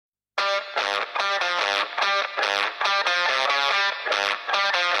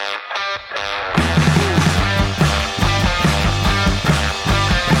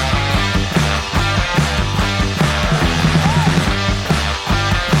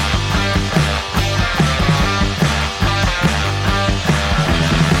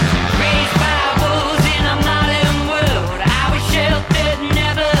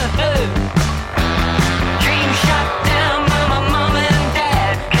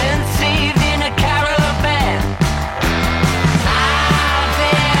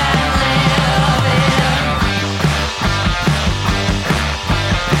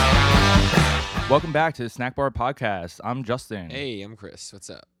Welcome back to the Snack Bar Podcast. I'm Justin. Hey, I'm Chris. What's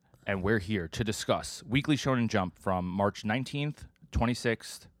up? And we're here to discuss Weekly Shonen Jump from March 19th,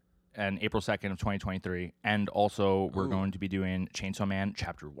 26th, and April 2nd of 2023. And also, we're going to be doing Chainsaw Man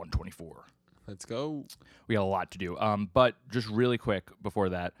Chapter 124. Let's go. We got a lot to do. But just really quick before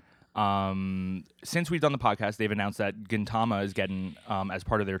that, since we've done the podcast, they've announced that Gintama is getting, as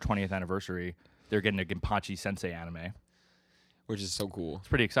part of their 20th anniversary, they're getting a Ginpachi Sensei anime. Which is so cool. It's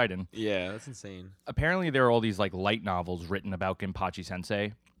pretty exciting. Yeah, that's insane. Apparently, there are all these like light novels written about Ginpachi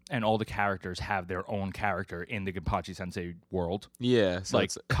Sensei, and all the characters have their own character in the Ginpachi Sensei world. Yeah, so like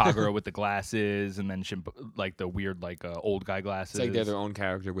Kagura with the glasses, and then like the weird old guy glasses. It's like they're their own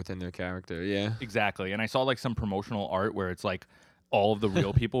character within their character. Yeah, exactly. And I saw like some promotional art where it's like all of the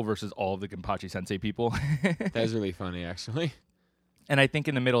real people versus all of the Ginpachi Sensei people. That's really funny, actually. And I think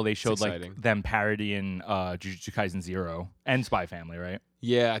in the middle they showed exciting. like them parodying Jujutsu Kaisen 0 and Spy Family, right?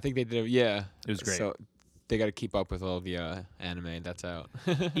 Yeah, I think they did. Yeah, it was great. So they got to keep up with all the anime that's out.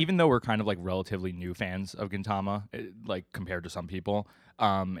 Even though we're kind of like relatively new fans of Gintama, like compared to some people,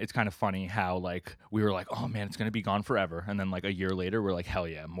 it's kind of funny how like we were like, oh man, it's gonna be gone forever, and then like a year later we're like, hell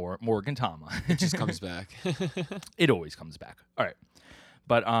yeah, more Gintama. It just comes back. It always comes back. All right.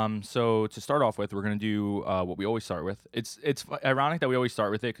 But so to start off with, we're gonna do what we always start with. It's ironic that we always start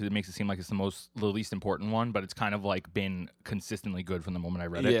with it because it makes it seem like it's the least important one, but it's kind of like been consistently good from the moment I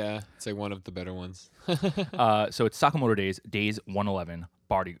read it. Yeah, it's like one of the better ones. So it's Sakamoto Days 111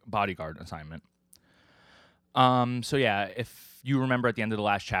 bodyguard assignment. So yeah, if you remember at the end of the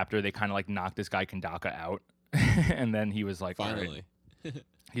last chapter, they kind of like knocked this guy Kandaka out, and then he was like, finally, right.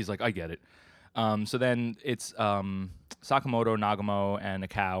 He's like, I get it. So then it's Sakamoto, Nagamo, and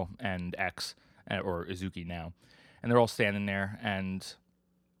Akao, and X, or Izuki now. And they're all standing there, and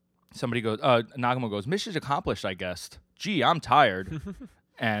somebody goes, Nagamo goes, mission accomplished, I guess. Gee, I'm tired.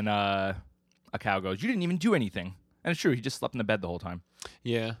 And Akao goes, you didn't even do anything. And it's true, he just slept in the bed the whole time.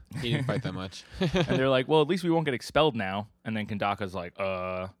 Yeah, he didn't fight that much. And they're like, well, at least we won't get expelled now. And then Kandaka's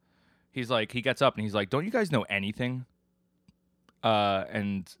like, he gets up, and he's like, don't you guys know anything?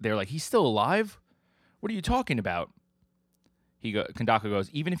 And they're like, he's still alive? What are you talking about? Kandaka goes,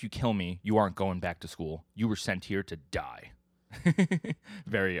 even if you kill me, you aren't going back to school. You were sent here to die.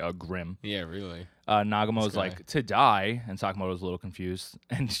 Very grim. Yeah, really. Nagamo's like, to die? And Sakamoto's a little confused.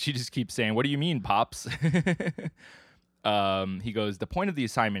 And she just keeps saying, what do you mean, Pops? He goes, the point of the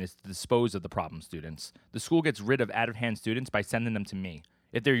assignment is to dispose of the problem students. The school gets rid of out-of-hand students by sending them to me.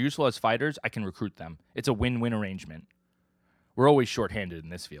 If they're useful as fighters, I can recruit them. It's a win-win arrangement. We're always shorthanded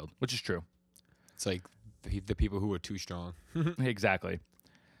in this field, which is true. It's like the people who are too strong. Exactly.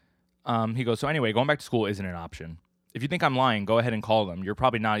 He goes, so anyway, going back to school isn't an option. If you think I'm lying, go ahead and call them. You're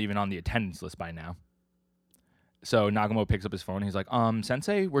probably not even on the attendance list by now. So Nagamo picks up his phone. He's like,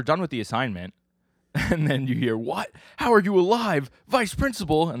 Sensei, we're done with the assignment. And then you hear, what? How are you alive? Vice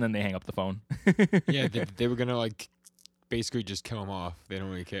principal. And then they hang up the phone. Yeah, they were going to like basically just kill him off. They don't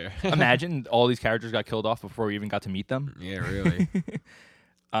really care. Imagine all these characters got killed off before we even got to meet them. Yeah, really.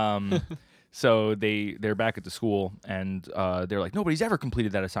 So they're back at the school, and they're like, nobody's ever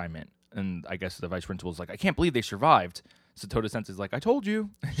completed that assignment. And I guess the vice principal's like, I can't believe they survived. So Toda Sensei's like, I told you.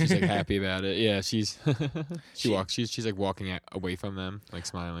 She's like happy about it. Yeah, she's like walking away from them, like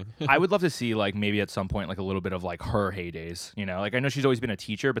smiling. I would love to see like maybe at some point like a little bit of like her heydays, you know? Like I know she's always been a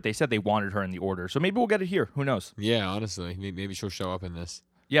teacher, but they said they wanted her in the order. So maybe we'll get it here. Who knows? Yeah, honestly, maybe she'll show up in this.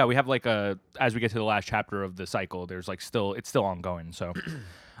 Yeah, we have like as we get to the last chapter of the cycle, there's like it's still ongoing. So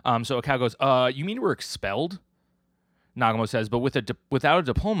so Akao goes, you mean we're expelled? Nagamo says, but without a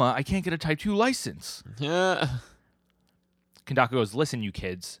diploma, I can't get a Type 2 license. Yeah. Kandaka goes, listen, you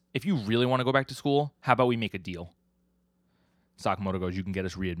kids, if you really want to go back to school, how about we make a deal? Sakamoto goes, you can get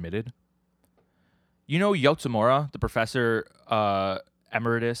us readmitted. You know Yotsumura, the professor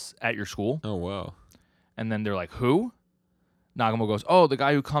emeritus at your school? Oh, wow. And then they're like, who? Nagamo goes, oh, the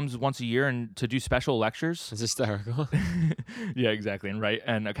guy who comes once a year and to do special lectures. It's hysterical. Yeah, exactly. And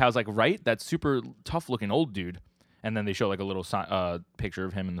Akao's like, right? That super tough looking old dude. And then they show like a little picture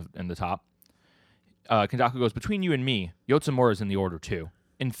of him in the top. Kandaka goes, between you and me, Yotsumura's in the order too.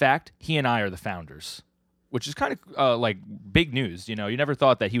 In fact, he and I are the founders, which is kind of like big news. You know, you never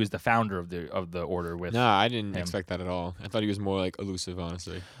thought that he was the founder of the order with. No, I didn't him. expect that at all. I thought he was more like elusive,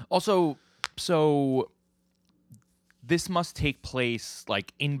 honestly. Also, so this must take place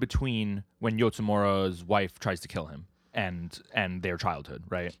like in between when Yotsumura's wife tries to kill him and their childhood,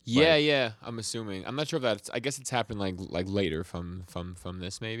 right? Yeah, yeah. I'm assuming. I'm not sure if that's. I guess it's happened like later from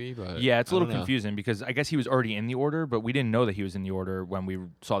this maybe, but yeah, it's a little confusing because I guess he was already in the order, but we didn't know that he was in the order when we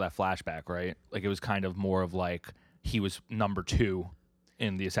saw that flashback, right? Like it was kind of more of like he was number 2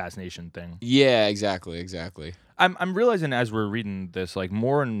 in the assassination thing. Yeah, exactly. I'm realizing as we're reading this, like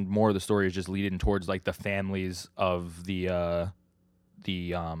more and more of the story is just leading towards like the families of the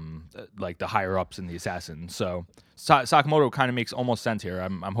like the higher ups in the assassins. So Sakamoto kind of makes almost sense here.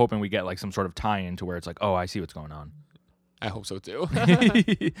 I'm hoping we get like some sort of tie-in to where it's like, oh, I see what's going on. I hope so too.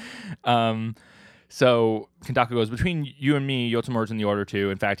 So Kintaka goes, between you and me, Yotsumura's in the order too.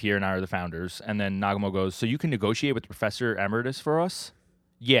 In fact, he and I are the founders. And then Nagamo goes, so you can negotiate with Professor Emeritus for us?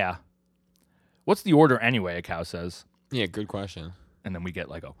 Yeah. What's the order anyway, Akao says. Yeah, good question. And then we get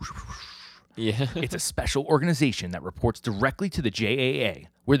like a whoosh, whoosh. Yeah. It's a special organization that reports directly to the JAA.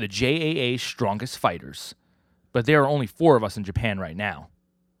 We're the JAA's strongest fighters. But there are only 4 of us in Japan right now.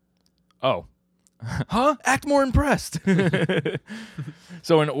 Oh. Huh? Act more impressed.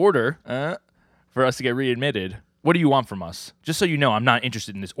 So in order for us to get readmitted, what do you want from us? Just so you know, I'm not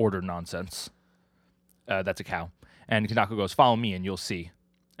interested in this order nonsense. That's Akao. And Kintaka goes, follow me and you'll see.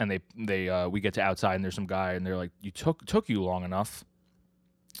 And we get to outside and there's some guy and they're like, you took you long enough.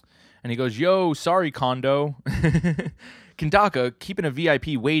 And he goes, yo, sorry, Kondo. Kintaka, keeping a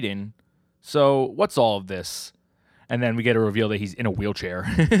VIP waiting. So what's all of this? And then we get a reveal that he's in a wheelchair.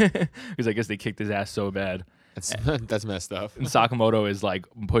 Because I guess they kicked his ass so bad. That's messed up. And Sakamoto is like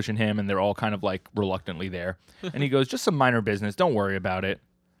pushing him and they're all kind of like reluctantly there. And he goes, just some minor business. Don't worry about it.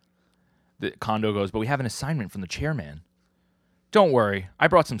 The Kondo goes, but we have an assignment from the chairman. Don't worry. I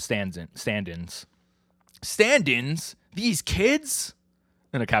brought some stand-ins. Stand-ins? These kids?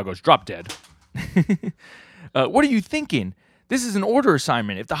 And Akao goes, drop dead. What are you thinking? This is an order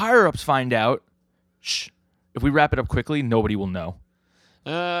assignment. If the higher-ups find out, shh. If we wrap it up quickly, nobody will know.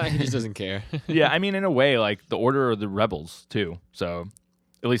 He just doesn't care. Yeah, I mean, in a way, like, the order are the rebels, too. So,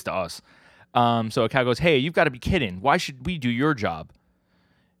 at least to us. So Akao goes, hey, you've got to be kidding. Why should we do your job?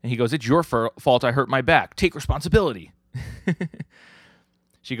 And he goes, it's your fault I hurt my back. Take responsibility.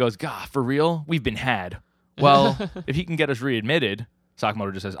 She goes, God, for real? We've been had. Well, if he can get us readmitted,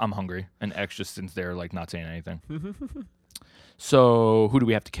 Sakamoto just says, I'm hungry. And X just sits there, like, not saying anything. So, who do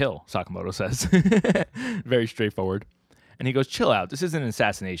we have to kill? Sakamoto says. Very straightforward. And he goes, chill out. This isn't an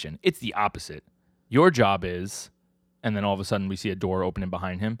assassination. It's the opposite. Your job is, and then all of a sudden we see a door opening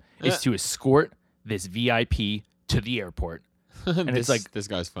behind him, is to escort this VIP to the airport. And it's like, this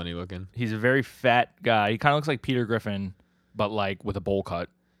guy's funny looking. He's a very fat guy. He kind of looks like Peter Griffin, but like with a bowl cut.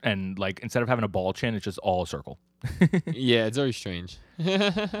 And like instead of having a ball chin, it's just all a circle. Yeah, it's very strange. In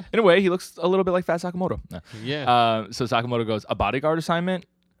a way, he looks a little bit like Fat Sakamoto. No. Yeah. So Sakamoto goes, a bodyguard assignment?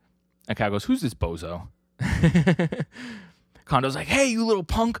 And Kao goes, who's this bozo? Kondo's like, hey, you little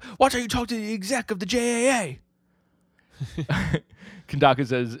punk. Watch how you talk to the exec of the JAA. Kintaka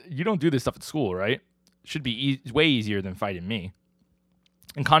says, you don't do this stuff at school, right? Should be way easier than fighting me.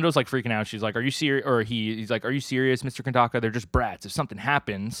 And Kondo's like freaking out. She's like, are you serious? Or he's like, are you serious, Mr. Kintaka? They're just brats. If something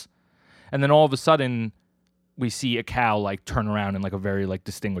happens. And then all of a sudden, we see a cow like turn around in like a very like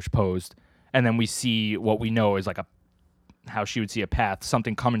distinguished pose. And then we see what we know is like how she would see a path,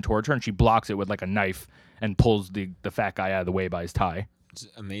 something coming towards her, and she blocks it with like a knife and pulls the fat guy out of the way by his tie. It's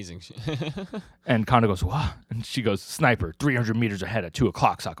amazing. And Kondo goes, what? And she goes, sniper, 300 meters ahead at 2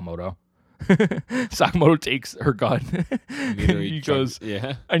 o'clock, Sakamoto. Sakamoto takes her gun. He goes,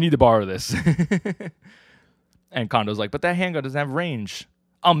 yeah, I need to borrow this. And Kondo's like, but that handgun doesn't have range.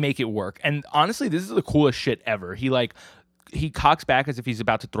 I'll make it work. And honestly, this is the coolest shit ever. He cocks back as if he's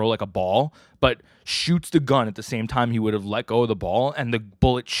about to throw like a ball, but shoots the gun at the same time he would have let go of the ball, and the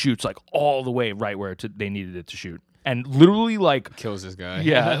bullet shoots like all the way right where they needed it to shoot. And literally like kills this guy.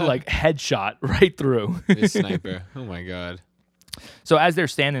 Yeah, like headshot right through. This sniper. Oh my god. So as they're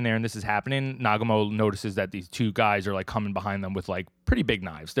standing there and this is happening, Nagamo notices that these 2 guys are like coming behind them with like pretty big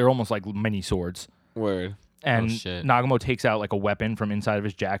knives. They're almost like mini swords. Word. And shit. Nagamo takes out like a weapon from inside of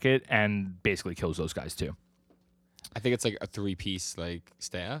his jacket and basically kills those guys too. I think it's like a 3-piece like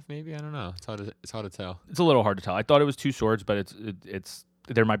staff, maybe. I don't know. It's hard to tell. It's a little hard to tell. I thought it was 2 swords, but it's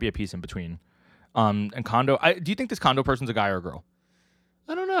there might be a piece in between. And Kondo, do you think this Kondo person's a guy or a girl?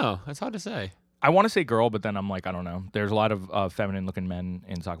 I don't know. It's hard to say. I want to say girl, but then I'm like, I don't know. There's a lot of feminine-looking men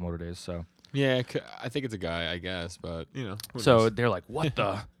in Sakamoto days, so. Yeah, I think it's a guy, I guess, but, you know. So they're like, what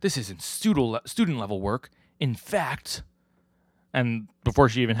the? This isn't student-level work. In fact... And before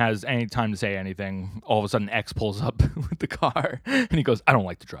she even has any time to say anything, all of a sudden X pulls up with the car, and he goes, I don't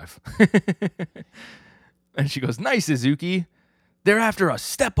like to drive. And she goes, nice, Suzuki. They're after us.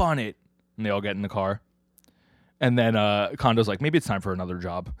 Step on it. And they all get in the car. And then Kondo's like, maybe it's time for another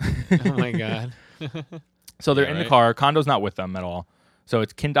job. Oh, my God. So they're in the car. Kondo's not with them at all. So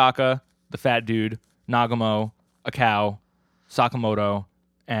it's Kintaka, the fat dude, Nagamo, a cow, Sakamoto,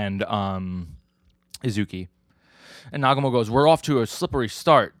 and Izuki. And Nagumo goes, we're off to a slippery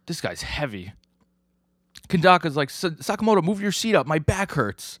start. This guy's heavy. Kandaka's like, Sakamoto, move your seat up. My back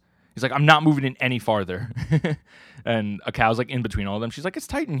hurts. He's like, I'm not moving it any farther. And Akao's like in between all of them. She's like, it's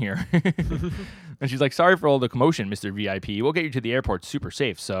tight in here. And she's like, sorry for all the commotion, Mr. VIP. We'll get you to the airport super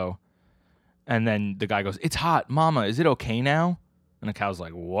safe, so. And then the guy goes, it's hot. Mama, is it okay now? And Akao's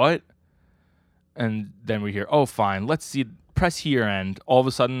like, what? And then we hear, oh, fine. Let's see. Press here. And all of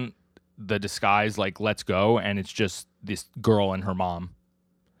a sudden, the disguise like lets go. And it's just this girl and her mom.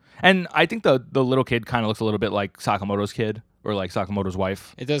 And I think the little kid kind of looks a little bit like Sakamoto's kid or like Sakamoto's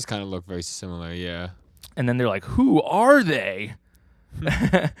wife. It does kind of look very similar, yeah. And then they're like, who are they?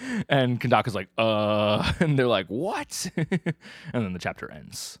 And Kandaka's like, and they're like, what? And then the chapter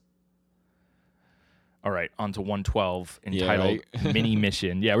ends. All right, on to 112, entitled Mini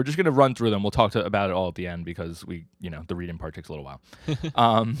Mission. Yeah, we're just going to run through them. We'll talk about it all at the end because the reading part takes a little while.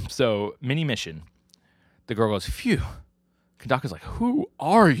 So, Mini Mission. The girl goes, phew. Kandaka's like, who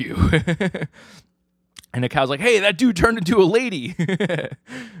are you? And Akao's like, hey, that dude turned into a lady.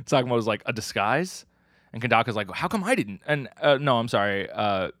 Sakamoto's like, a disguise? And Kandaka's like, how come I didn't? And no, I'm sorry.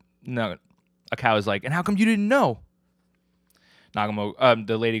 No, Akao is like, and how come you didn't know?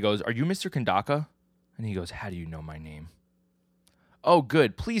 The lady goes, are you Mr. Kandaka? And he goes, how do you know my name? Oh,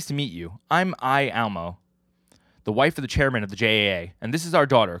 good. Pleased to meet you. I'm Ai Almo, the wife of the chairman of the JAA, and this is our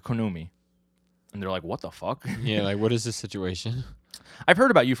daughter, Konumi. And they're like, what the fuck? Yeah, like, what is this situation? I've heard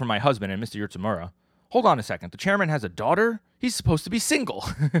about you from my husband and Mr. Yurtsumura. Hold on a second. The chairman has a daughter? He's supposed to be single.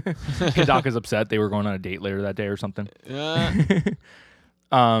 Kandaka's upset. They were going on a date later that day or something. So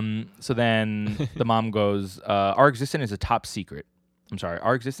then the mom goes, our existence is top secret.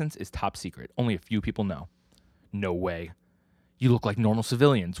 Only a few people know. No way. You look like normal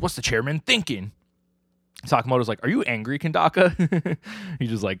civilians. What's the chairman thinking? Sakamoto's like, are you angry, Kandaka?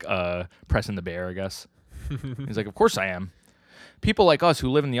 He's just like pressing the bear, I guess. He's like, of course I am. People like us who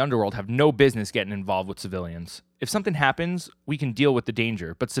live in the underworld have no business getting involved with civilians. If something happens, we can deal with the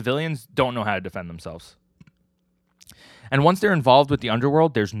danger, but civilians don't know how to defend themselves. And once they're involved with the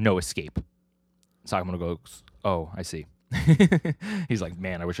underworld, there's no escape. Sakamoto goes, oh, I see. He's like,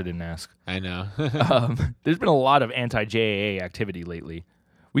 man, I wish I didn't ask. I know. There's been a lot of anti-JAA activity lately.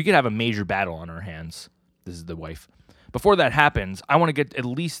 We could have a major battle on our hands. This is the wife. Before that happens, I want to get at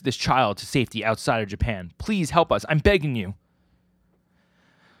least this child to safety outside of Japan. Please help us. I'm begging you.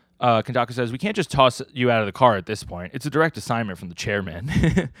 Kandaka says, we can't just toss you out of the car at this point. It's a direct assignment from the chairman.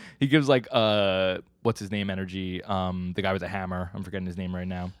 He gives like, what's his name energy? The guy with the hammer. I'm forgetting his name right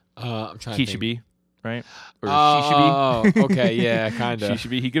now. I'm trying to Kishibe, right? Or Shishibe. Oh, okay, yeah, kind of.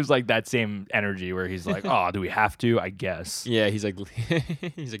 Shishibe. He gives like that same energy where he's like, oh, do we have to? I guess. Yeah, he's like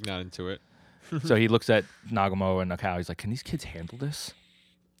not into it. So he looks at Nagumo and Akao. He's like, can these kids handle this?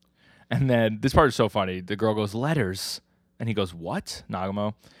 And then this part is so funny. The girl goes, letters. And he goes, what?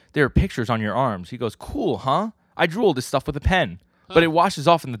 Nagumo, there are pictures on your arms. He goes, cool, huh? I drew all this stuff with a pen. But it washes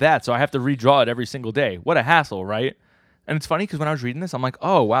off in the bath, so I have to redraw it every single day. What a hassle, right? And it's funny because when I was reading this, I'm like,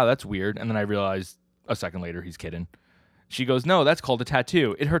 oh, wow, that's weird. And then I realized a second later he's kidding. She goes, no, that's called a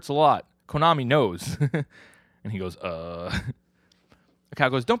tattoo. It hurts a lot. Konami knows. And he goes, Akao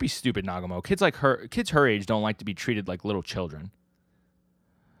goes, don't be stupid, Nagumo. Kids her age don't like to be treated like little children.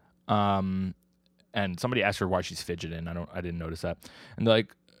 And somebody asked her why she's fidgeting. I didn't notice that. And they're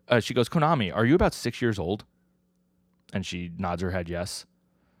like, she goes, Konami, are you about 6 years old? And she nods her head yes.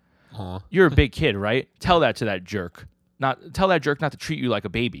 Aww. You're a big kid, right? Tell that jerk not to treat you like a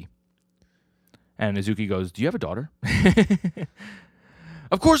baby. And Izuki goes, do you have a daughter?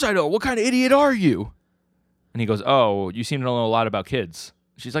 Of course I don't. What kind of idiot are you? And he goes, oh, you seem to know a lot about kids.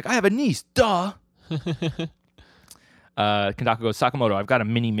 She's like, I have a niece, duh. Kandaka goes, Sakamoto, I've got a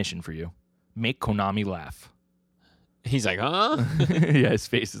mini mission for you. Make Konami laugh. He's like, huh? Yeah, his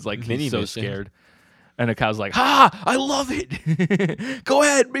face is like, Mini he's so mission. scared. And Akao's like, ha, I love it. Go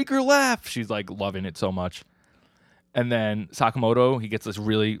ahead, make her laugh. She's like loving it so much. And then Sakamoto, he gets this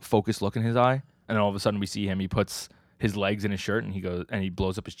really focused look in his eye. And then all of a sudden we see him, he puts his legs in his shirt and he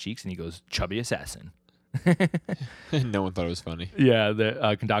blows up his cheeks and he goes, chubby assassin. No one thought it was funny. Yeah,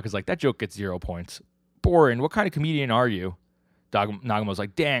 Kandaka's like, that joke gets 0 points. Boring. What kind of comedian are you? Nagumo's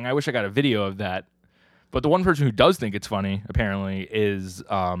like, dang, I wish I got a video of that. But the one person who does think it's funny, apparently, is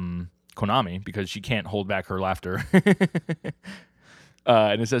Konami, because she can't hold back her laughter.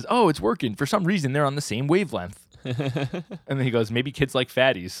 And it says, oh, it's working. For some reason, they're on the same wavelength. And then he goes, maybe kids like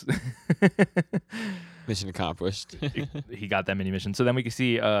fatties. Mission accomplished. He got that mini mission. So then we can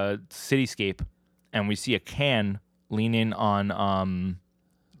see a cityscape, and we see a can lean in on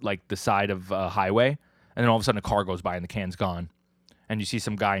like the side of a highway, and then all of a sudden a car goes by and the can's gone. And you see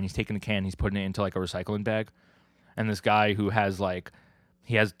some guy and he's taking the can, he's putting it into like a recycling bag. and this guy who has like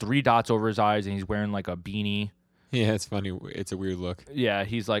he has 3 dots over his eyes and he's wearing like a beanie. Yeah, it's funny. It's a weird look. Yeah,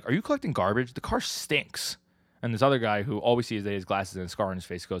 he's like, "Are you collecting garbage? The car stinks." And this other guy who always sees his glasses and a scar on his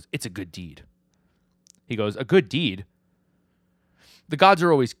face goes, "It's a good deed." He goes, "A good deed? The gods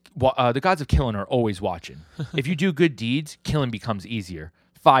of killing are always watching. If you do good deeds, killing becomes easier.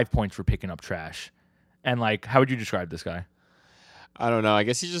 5 points for picking up trash." And like, how would you describe this guy? I don't know. I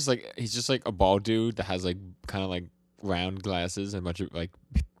guess he's just like a bald dude that has like kind of like round glasses and a bunch of like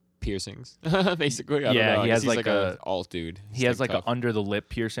piercings. Basically, I don't know. He has he's like a alt dude. he has like a under the lip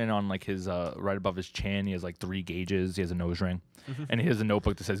piercing on like his right above his chin. He has like 3 gauges. He has a nose ring, and he has a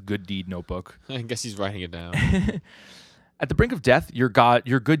notebook that says "Good Deed Notebook." I guess he's writing it down. At the brink of death, your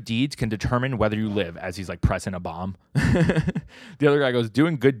good deeds can determine whether you live, as he's like pressing a bomb. The other guy goes,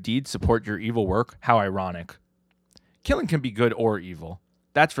 "Doing good deeds support your evil work. How ironic. Killing can be good or evil.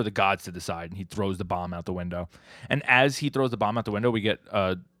 That's for the gods to decide." And he throws the bomb out the window. And as he throws the bomb out the window, we get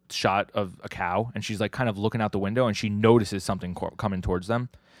a shot of a cow, and she's like kind of looking out the window, and she notices something coming towards them.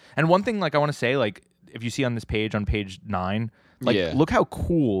 And one thing like I want to say, like if you see on this page, on page 9, like look how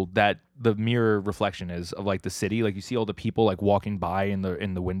cool that the mirror reflection is of like the city. Like you see all the people like walking by in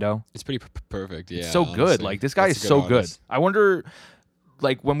the window. It's pretty perfect. Yeah, it's so honestly. good. Like this guy is so artist. good. I wonder,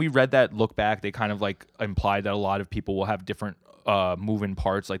 like when we read that look back, they kind of like implied that a lot of people will have different moving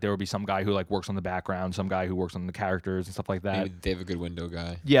parts. Like there will be some guy who like works on the background, some guy who works on the characters and stuff like that. Maybe they have a good window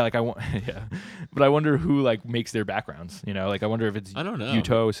guy. Yeah, like yeah, but I wonder who like makes their backgrounds. You know, like I wonder if it's I don't know.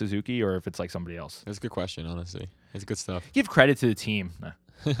 Yuto Suzuki or if it's like somebody else. That's a good question. Honestly, it's good stuff. Give credit to the team.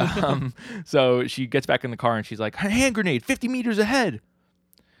 So she gets back in the car and she's like, "Hand grenade, 50 meters ahead,"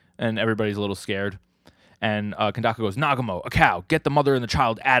 and everybody's a little scared. And Kandaka goes, "Nagamo, a cow, get the mother and the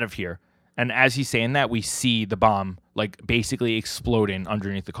child out of here." And as he's saying that, we see the bomb like basically exploding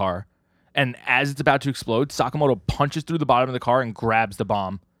underneath the car. And as it's about to explode, Sakamoto punches through the bottom of the car and grabs the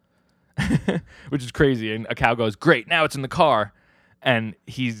bomb, which is crazy. And a cow goes, "Great, now it's in the car." And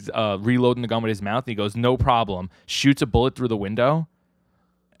he's reloading the gun with his mouth. And he goes, "No problem." Shoots a bullet through the window.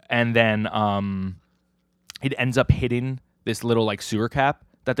 And then it ends up hitting this little like sewer cap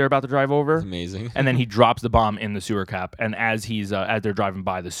that they're about to drive over. That's amazing. And then he drops the bomb in the sewer cap. And as they're driving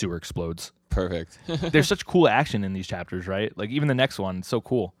by, the sewer explodes. Perfect. There's such cool action in these chapters, right? Like even the next one, it's so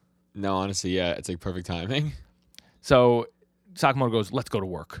cool. No, honestly, yeah, it's like perfect timing. So Sakamoto goes, "Let's go to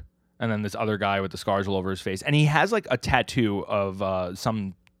work." And then this other guy with the scars all over his face, and he has like a tattoo of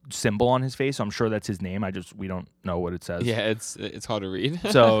some symbol on his face. So I'm sure that's his name. We don't know what it says. Yeah, it's hard to read.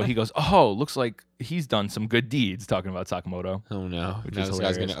 So he goes, "Oh, looks like he's done some good deeds," talking about Sakamoto. Oh no, Which now is this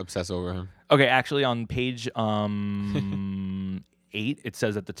guy's hilarious. gonna obsess over him. Okay, actually on page 8, it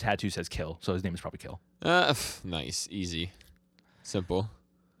says that the tattoo says Kill. So his name is probably Kill. Nice, easy, simple.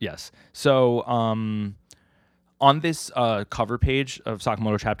 Yes. So on this cover page of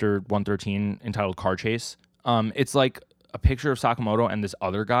Sakamoto chapter 113 entitled Car Chase, it's like a picture of Sakamoto and this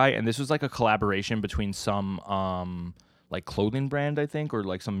other guy, and this was like a collaboration between some like clothing brand, I think, or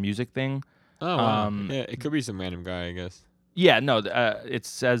like some music thing. Oh wow. Yeah, it could be some random guy, I guess. Yeah, no, it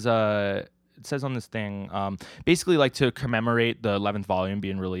says on this thing, basically like to commemorate the 11th volume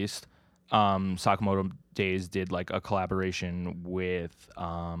being released, Sakamoto Days did like a collaboration with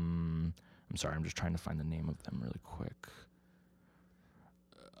I'm sorry, I'm just trying to find the name of them really quick.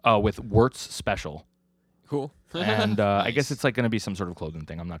 With Wirtz Special. Cool. And Nice. I guess it's like going to be some sort of clothing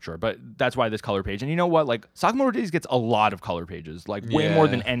thing. I'm not sure, but that's why this color page. And you know what? Like Sakamoto Days gets a lot of color pages, like way more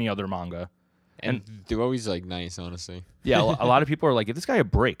than any other manga. And they're always like nice, honestly. Yeah, a lot of people are like, "Give this guy a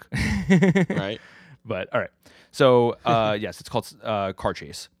break." Right. But all right. So yes, it's called Car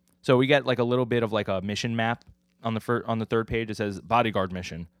Chase. So we get like a little bit of like a mission map on the third page. It says bodyguard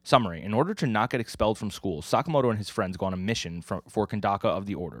mission summary. In order to not get expelled from school, Sakamoto and his friends go on a mission for Kandaka of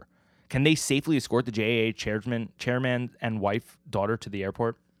the Order. Can they safely escort the JAA chairman and wife daughter to the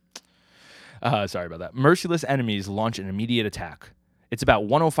airport? Sorry about that. Merciless enemies launch an immediate attack. It's about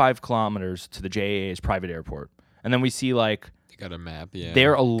 105 kilometers to the JAA's private airport. And then we see like They got a map, yeah.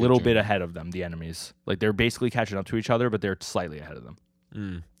 they're a little journey. bit ahead of them, the enemies. Like they're basically catching up to each other, but they're slightly ahead of them.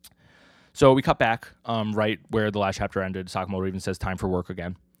 Mm. So we cut back right where the last chapter ended. Sakamoto even says time for work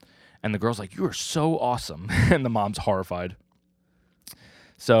again. And the girl's like, "You are so awesome." And the mom's horrified.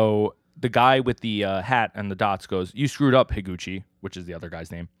 So the guy with the hat and the dots goes, "You screwed up, Higuchi," which is the other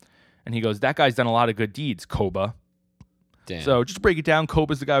guy's name. And he goes, "That guy's done a lot of good deeds, Koba." Damn. So just to break it down,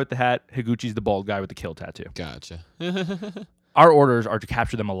 Koba's the guy with the hat. Higuchi's the bald guy with the kill tattoo. Gotcha. Our orders are to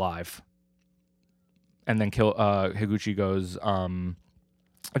capture them alive. And then Higuchi goes,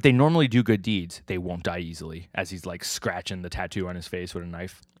 if they normally do good deeds, they won't die easily, as he's like scratching the tattoo on his face with a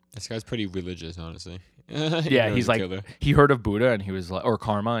knife. This guy's pretty religious, honestly. Yeah, he's like, he heard of Buddha and he was like, or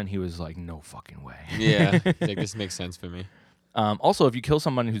karma, and he was like, no fucking way. Yeah, like this makes sense for me. Also, if you kill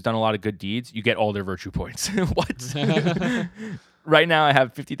someone who's done a lot of good deeds, you get all their virtue points. What? Right now, I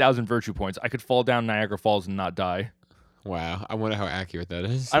have 50,000 virtue points. I could fall down Niagara Falls and not die. Wow, I wonder how accurate that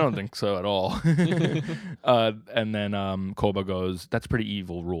is. I don't think so at all. And then Koba goes, that's a pretty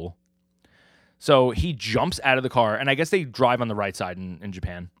evil rule. So he jumps out of the car, and I guess they drive on the right side in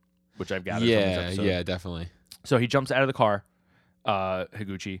Japan, which I've gathered from this episode. Yeah, definitely. So he jumps out of the car,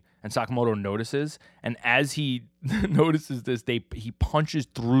 Higuchi, and Sakamoto notices, and as he notices this, he punches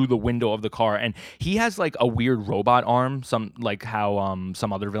through the window of the car, and he has like a weird robot arm, like how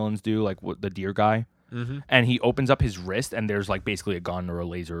some other villains do, like the deer guy. Mm-hmm. And he opens up his wrist, and there's like basically a gun or a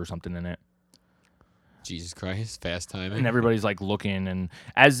laser or something in it. Jesus Christ, fast timing. And everybody's like looking, and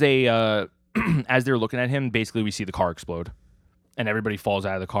as they're looking at him, basically we see the car explode, and everybody falls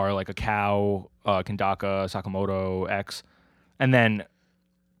out of the car, like a cow, Kendaka, Sakamoto, X, and then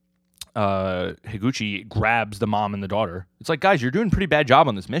Higuchi grabs the mom and the daughter. It's like, guys, you're doing a pretty bad job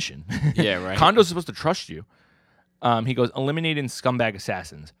on this mission. Yeah, right. Kondo's supposed to trust you. He goes, eliminating scumbag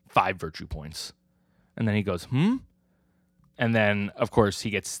assassins, 5 virtue points. And then he goes, And then, of course, he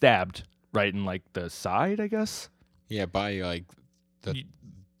gets stabbed right in, like, the side, I guess? Yeah, by, like, the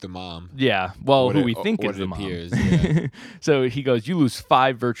mom. Yeah, well, who we think is the mom. Yeah. So he goes, you lose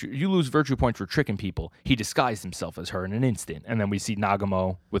virtue points for tricking people. He disguised himself as her in an instant. And then we see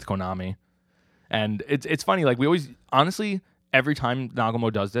Nagamo with Konami. And it's funny, like, we always, honestly, every time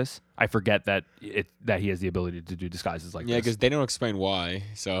Nagamo does this, I forget that he has the ability to do disguises like this. Yeah, because they don't explain why,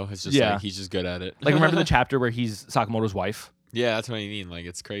 so it's just like he's just good at it. Like, remember the chapter where he's Sakamoto's wife? Yeah, that's what I mean. Like,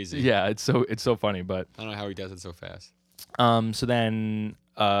 it's crazy. Yeah, it's so funny, but I don't know how he does it so fast. So then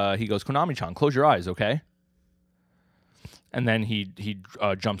he goes, Konami-chan, close your eyes, okay? And then he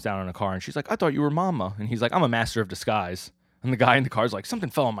jumps down on a car, and she's like, I thought you were Mama. And he's like, I'm a master of disguise. And the guy in the car's like, something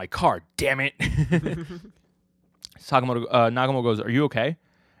fell on my car, damn it. Nagamo goes, are you okay?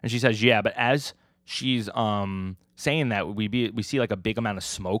 And she says, yeah, but as she's saying that, we see like a big amount of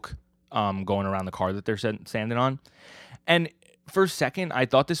smoke going around the car that they're standing on. And for a second, I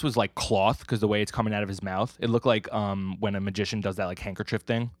thought this was like cloth because the way it's coming out of his mouth. It looked like when a magician does that like handkerchief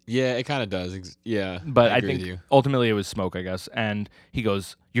thing. Yeah, it kind of does. Yeah. But I think ultimately it was smoke, I guess. And he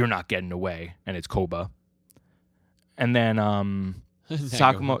goes, you're not getting away. And it's Koba. And then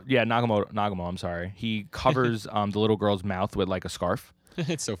Nagamo, I'm sorry. He covers the little girl's mouth with like a scarf.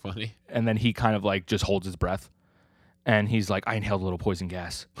 It's so funny. And then he kind of like just holds his breath. And he's like, I inhaled a little poison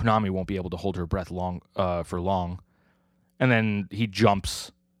gas. Konami won't be able to hold her breath for long. And then he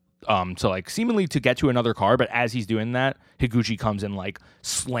jumps to like seemingly to get to another car. But as he's doing that, Higuchi comes and like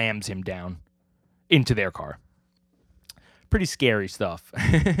slams him down into their car. Pretty scary stuff.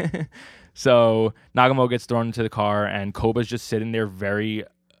 So Nagamo gets thrown into the car, and Koba's just sitting there very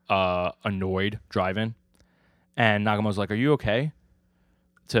annoyed driving. And Nagamo's like, are you okay?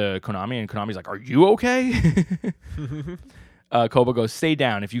 To Konami, and Konami's like, are you okay? Koba goes, stay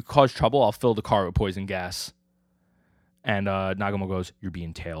down. If you cause trouble, I'll fill the car with poison gas. And Nagamo goes, you're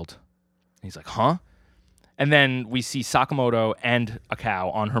being tailed. And he's like, huh? And then we see Sakamoto and a cow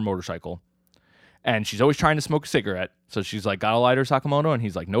on her motorcycle. And she's always trying to smoke a cigarette. So she's like, got a lighter, Sakamoto? And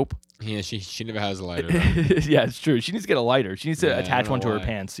he's like, nope. Yeah, she never has a lighter. Yeah, it's true. She needs to get a lighter. She needs to attach one to her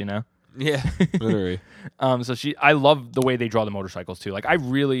pants, you know? Yeah, literally. I love the way they draw the motorcycles too. Like, I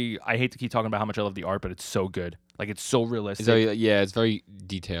hate to keep talking about how much I love the art, but it's so good. Like, it's so realistic. It's very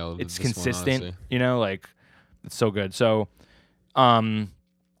detailed. It's consistent, you know, like, it's so good. So,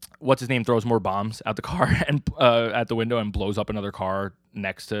 what's his name throws more bombs at the car and at the window and blows up another car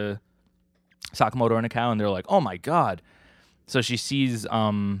next to Sakamoto and a cow, and they're like, oh my god. So she sees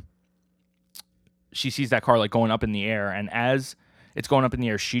that car like going up in the air, and as it's going up in the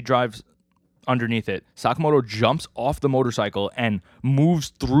air, she drives underneath it. Sakamoto jumps off the motorcycle and moves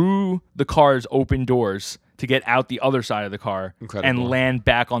through the car's open doors to get out the other side of the car. Incredible. And land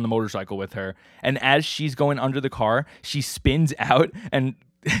back on the motorcycle with her. And as she's going under the car, she spins out and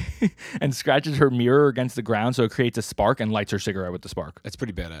and scratches her mirror against the ground, so it creates a spark, and lights her cigarette with the spark. That's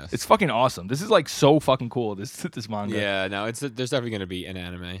pretty badass. It's fucking awesome. This is like so fucking cool. This manga. Yeah, no, there's definitely gonna be an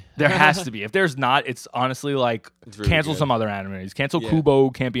anime. There has to be. If there's not, it's honestly like really cancel good. some other animes. Cancel Kubo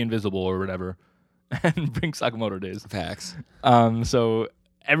Can't Be Invisible or whatever, and bring Sakamoto days. Facts. So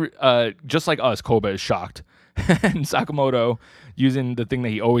just like us, Koba is shocked, and Sakamoto using the thing that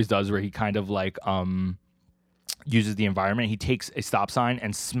he always does, where he kind of like uses the environment. He takes a stop sign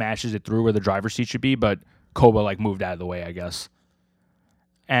and smashes it through where the driver's seat should be, but Koba like moved out of the way, I guess.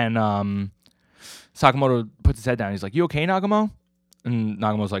 And Sakamoto puts his head down. He's like, you okay, Nagamo? And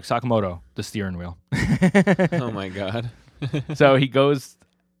Nagamo's like, Sakamoto, the steering wheel. Oh my god. So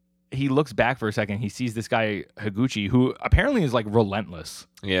he looks back for a second. He sees this guy, Higuchi, who apparently is like relentless.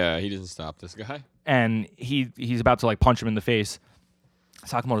 Yeah, he doesn't stop this guy. And he's about to like punch him in the face.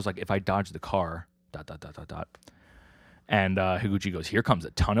 Sakamoto's like, if I dodge the car, ... And Higuchi goes, here comes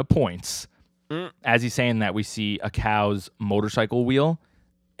a ton of points. As he's saying that, we see a cow's motorcycle wheel,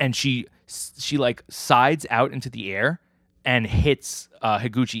 and she like sides out into the air and hits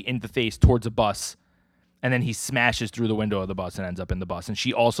Higuchi in the face towards a bus. And then he smashes through the window of the bus and ends up in the bus. And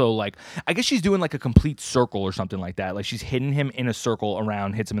she also, like, I guess she's doing like a complete circle or something like that. Like she's hitting him in a circle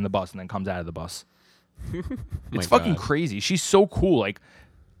around, hits him in the bus, and then comes out of the bus. It's fucking crazy. She's so cool. Like,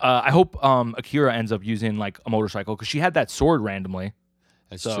 I hope Akira ends up using like a motorcycle because she had that sword randomly.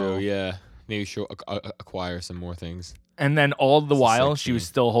 That's true. Yeah, maybe she'll acquire some more things. And then all the while, she was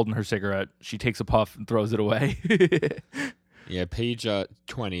still holding her cigarette. She takes a puff and throws it away. Yeah, page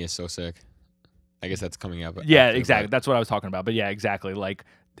 20 is so sick. I guess that's coming out. Yeah, exactly. That's what I was talking about. But yeah, exactly. Like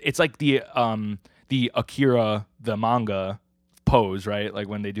it's like the Akira the manga pose, right? Like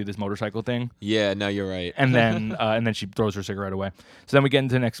when they do this motorcycle thing. Yeah, no, you're right. And then she throws her cigarette away. So then we get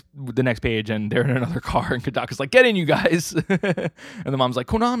into the next page, and they're in another car, and Kodaka's like, "Get in, you guys!" And the mom's like,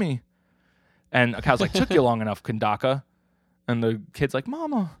 "Konami," and Akao's like, "Took you long enough, Kodaka," and the kid's like,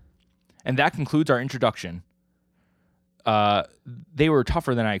 "Mama," and that concludes our introduction. They were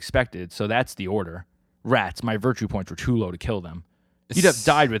tougher than I expected, so that's the order. Rats, my virtue points were too low to kill them. You'd have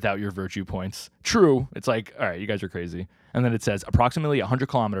died without your virtue points. True. It's like, all right, you guys are crazy. And then it says approximately 100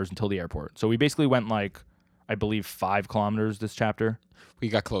 kilometers until the airport. So we basically went like, I believe 5 kilometers this chapter. We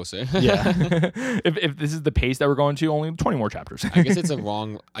got closer. Yeah. if this is the pace that we're going to, only 20 more chapters. I guess it's a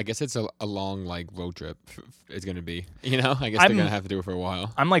long like road trip. It's gonna be. You know, I guess they're gonna have to do it for a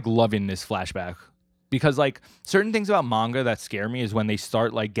while. I'm like loving this flashback. Because like certain things about manga that scare me is when they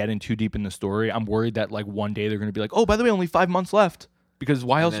start like getting too deep in the story. I'm worried that like one day they're gonna be like, oh, by the way, only 5 months left. Because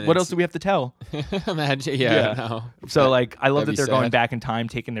why else? What else do we have to tell? Imagine, yeah. No. So like, I love that they're going back in time,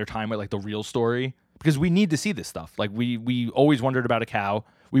 taking their time with like the real story, because we need to see this stuff. Like we always wondered about a cow.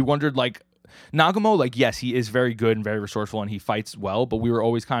 We wondered like Nagamo, like yes, he is very good and very resourceful and he fights well, but we were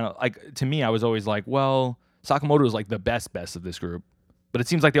always kind of like, to me, I was always like, well, Sakamoto is like the best of this group, but it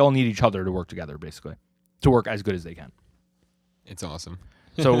seems like they all need each other to work together, basically, to work as good as they can. It's awesome.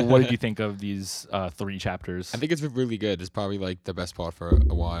 So what did you think of these 3 chapters? I think it's really good. It's probably like the best part for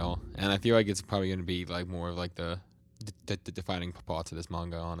a while, and I feel like it's probably going to be like more of like the defining parts of this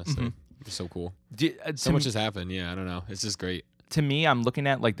manga. Honestly, It's so cool. So much has happened. Yeah, I don't know. It's just great. To me, I'm looking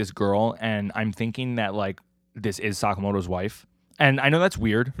at like this girl, and I'm thinking that like this is Sakamoto's wife, and I know that's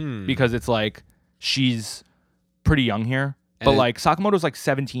weird because it's like she's pretty young here, but like Sakamoto's like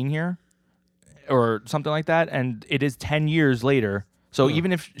 17 here, or something like that, and it is 10 years later. So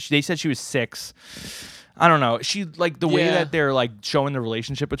even if they said she was 6, I don't know. She like the way that they're like showing the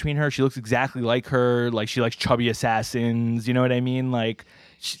relationship between her. She looks exactly like her. Like she likes chubby assassins. You know what I mean? Like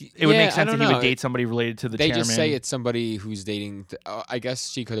it would make sense if he would date somebody related to the chairman. They just say it's somebody who's dating. I guess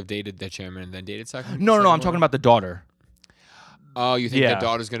she could have dated the chairman and then dated Sakamoto. No. I'm talking about the daughter. Oh, you think the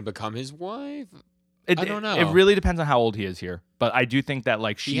daughter's going to become his wife? I don't know. It really depends on how old he is here. But I do think that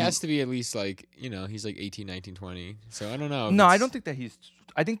like he has to be at least like, you know, he's like 18, 19, 20. So I don't know. No, I don't think that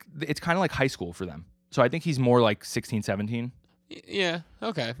I think it's kind of like high school for them. So I think he's more like 16, 17. Yeah.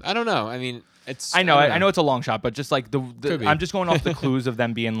 Okay. I don't know. I mean, I know it's a long shot, but just like I'm just going off the clues of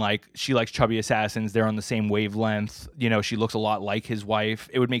them being like, she likes chubby assassins. They're on the same wavelength. You know, she looks a lot like his wife.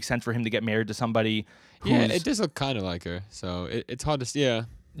 It would make sense for him to get married to somebody. Yeah, it does look kind of like her. So it's hard to see. Yeah.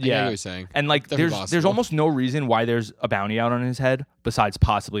 I get what you're saying. And like there's almost no reason why there's a bounty out on his head besides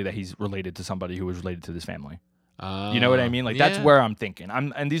possibly that he's related to somebody who was related to this family. You know what I mean? Like that's where I'm thinking.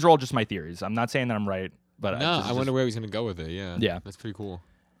 And these are all just my theories. I'm not saying that I'm right, but I wonder where he's gonna go with it. Yeah, that's pretty cool.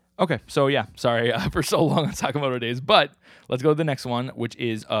 Okay, so yeah, sorry for so long on Sakamoto days, but let's go to the next one, which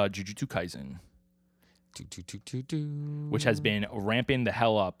is Jujutsu Kaisen. Which has been ramping the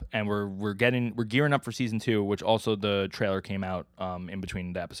hell up, and we're gearing up for season 2, which also the trailer came out in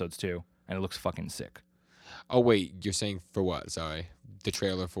between the episodes too, and it looks fucking sick. Oh wait, you're saying for what? Sorry, the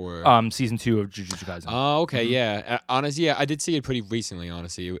trailer for season 2 of Jujutsu Kaisen. Oh, okay, yeah. Honestly, I did see it pretty recently.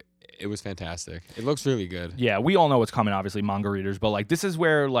 Honestly, it was fantastic. It looks really good. Yeah, we all know what's coming, obviously, manga readers, but like this is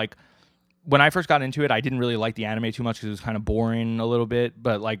where like. When I first got into it, I didn't really like the anime too much because it was kind of boring a little bit.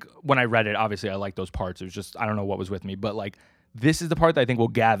 But like when I read it, obviously I liked those parts. It was just, I don't know what was with me. But like this is the part that I think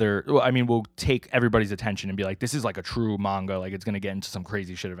will take everybody's attention and be like, this is like a true manga. Like it's going to get into some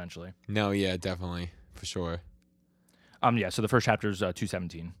crazy shit eventually. No, yeah, definitely. For sure. Yeah, so the first chapter is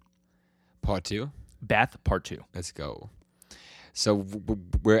 217. Part 2? Bath, part 2. Let's go. So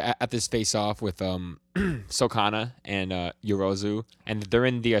we're at this face-off with Sokana and Yorozu, and they're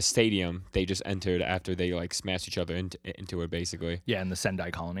in the stadium they just entered after they like smashed each other into it, basically. Yeah, in the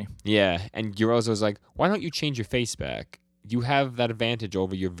Sendai colony. Yeah, and Yorozu's like, why don't you change your face back? You have that advantage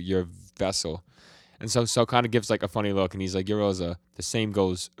over your vessel. And so Sokana gives like a funny look, and he's like, Yorozu, the same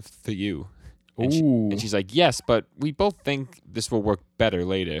goes for you. And she's like, yes, but we both think this will work better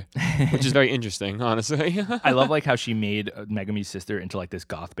later, which is very interesting, honestly. I love like how she made Megumi's sister into like this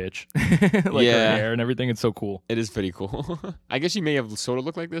goth bitch, like her hair and everything. It's so cool. It is pretty cool. I guess she may have sort of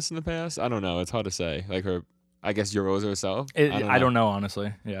looked like this in the past. I don't know. It's hard to say. Like her, I guess Yorozu herself. I don't know,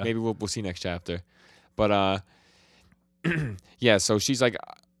 honestly. Yeah, maybe we'll see next chapter. But yeah. So she's like,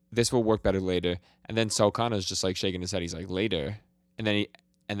 this will work better later, and then Sokana's just like shaking his head. He's like, later, and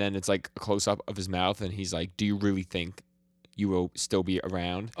then it's like a close-up of his mouth, and he's like, do you really think you will still be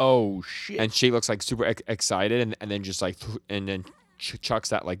around? Oh, shit. And she looks like super excited, and then just like, and then chucks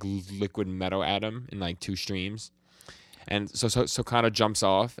that like liquid metal at him in like 2 streams. And so kind of jumps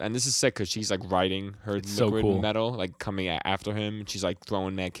off. And this is sick because she's like riding her liquid metal, like coming after him. She's like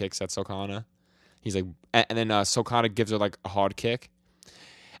throwing mad kicks at Sokana. He's like, and then Sokana gives her like a hard kick.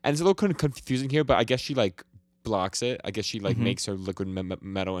 And it's a little confusing here, but I guess she like blocks it. I guess she like makes her liquid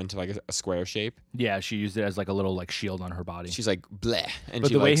metal into like a square shape. Yeah, she used it as like a little like shield on her body. She's like bleh. And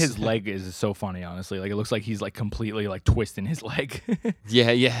but the way his leg is so funny, honestly. Like it looks like he's like completely like twisting his leg.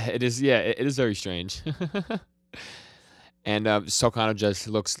 yeah, it is. Yeah, it is very strange. And Sokana just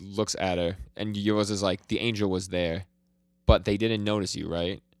looks at her, and Yorozu is like, the angel was there, but they didn't notice you,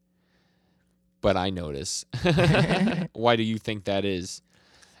 right? But I notice. Why do you think that is?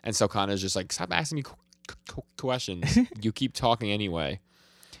 And Sokana is just like, stop asking me questions. You keep talking anyway.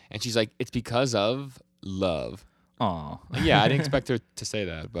 And she's like, it's because of love. Aw. Yeah, I didn't expect her to say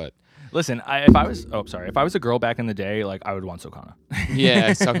that, but listen, if I was a girl back in the day, like I would want Sokana.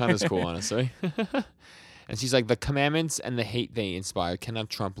 Yeah, Sokana's cool, honestly. And she's like, the commandments and the hate they inspire cannot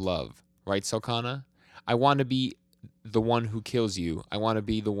trump love, right, Sokana? I want to be the one who kills you. I want to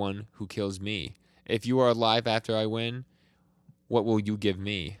be the one who kills me. If you are alive after I win, what will you give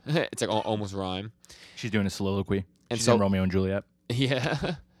me? It's like almost rhyme. She's doing a soliloquy. And she's so in Romeo and Juliet.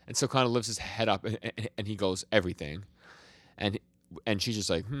 Yeah. And Sokana lifts his head up, and he goes, everything. And she's just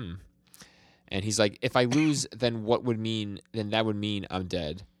like, And he's like, if I lose, then that would mean I'm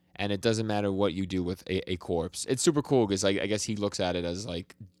dead. And it doesn't matter what you do with a corpse. It's super cool because like I guess he looks at it as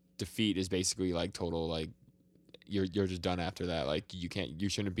like defeat is basically like total like you're just done after that. Like you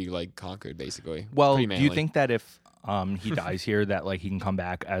shouldn't be like conquered basically. Well, do you think that if he dies here that like he can come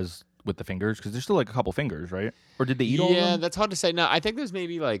back as with the fingers? Because there's still like a couple fingers, right? Or did they eat all of them? Yeah, that's hard to say. No, I think there's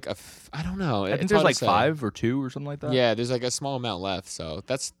maybe like I don't know. I think there's like 5 or 2 or something like that. Yeah, there's like a small amount left, so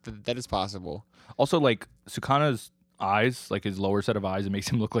that is possible. Also, like Sukana's eyes, like his lower set of eyes, it makes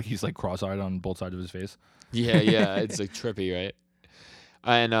him look like he's like cross-eyed on both sides of his face. Yeah, it's like trippy, right?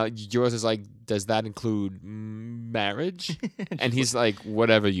 And yours is like, does that include marriage? And he's like,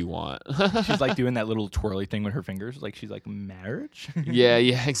 whatever you want. She's like doing that little twirly thing with her fingers, like she's like, marriage? yeah,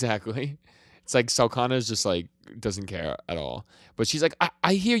 exactly. It's like Sokana's just like doesn't care at all, but she's like,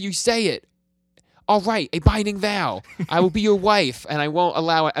 I hear you say it. All right, a binding vow. I will be your wife, and I won't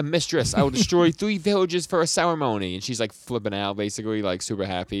allow a mistress. I will destroy 3 villages for a ceremony. And she's like flipping out, basically, like super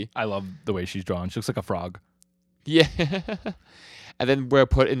happy. I love the way she's drawn. She looks like a frog. Yeah. And then we're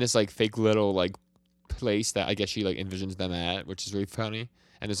put in this like fake little like place that I guess she like envisions them at, which is really funny.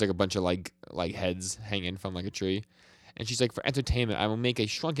 And there's like a bunch of like heads hanging from like a tree. And she's like, for entertainment, I will make a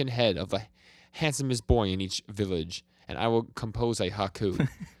shrunken head of the handsomest boy in each village, and I will compose a haiku.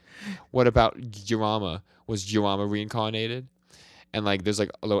 What about Yurama? Was Yurama reincarnated? And like, there's like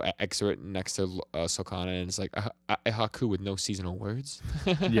a little excerpt next to Sokana, and it's like a haiku with no seasonal words.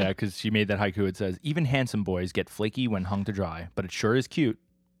 Yeah, because she made that haiku. It says, "Even handsome boys get flaky when hung to dry, but it sure is cute."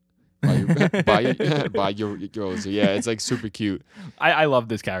 by Yorozu. Yeah, it's like super cute. I love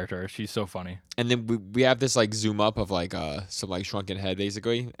this character. She's so funny. And then we have this like zoom up of like some like shrunken head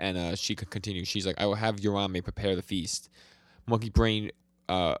basically, and she could continue. She's like, I will have Yurame prepare the feast. Monkey brain.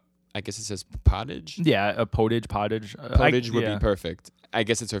 I guess it says pottage. Yeah, a pottage. Pottage would be perfect. I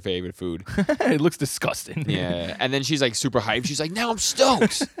guess it's her favorite food. It looks disgusting. Yeah, and then she's like super hyped. She's like, now I'm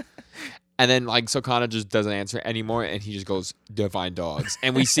stoked. And then like Sokana just doesn't answer anymore, and he just goes divine dogs,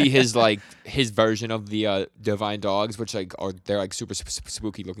 and we see his like his version of the divine dogs, which like they're like super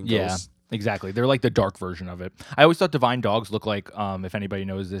spooky looking ghosts. Yeah, exactly. They're like the dark version of it. I always thought divine dogs look like if anybody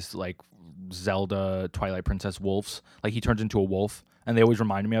knows this, like Zelda Twilight Princess wolves. Like he turns into a wolf. And they always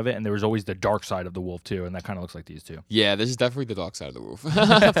reminded me of it, and there was always the dark side of the wolf too, and that kind of looks like these two. Yeah, this is definitely the dark side of the wolf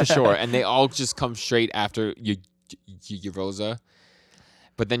for sure. And they all just come straight after Yurosa.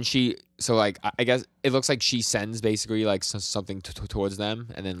 But then I guess it looks like she sends basically like something towards them,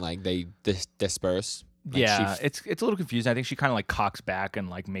 and then like they disperse. Like it's a little confusing. I think she kind of like cocks back and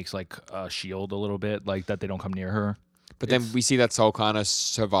like makes like a shield a little bit, like that they don't come near her. But then we see that Saul kind of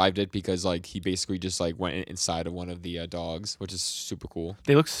survived it because like he basically just like went inside of one of the dogs, which is super cool.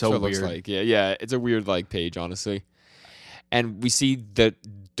 They look so weird. Looks like yeah, it's a weird like page, honestly. And we see the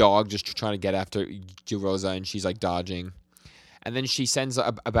dog just trying to get after Yurosa, and she's like dodging. And then she sends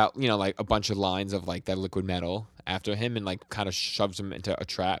about like a bunch of lines of like that liquid metal after him, and like kind of shoves him into a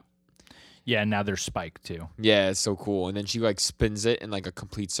trap. Yeah, and now there's Spike too. Yeah, it's so cool. And then she like spins it in like a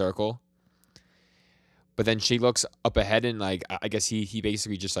complete circle. But then she looks up ahead, and like I guess he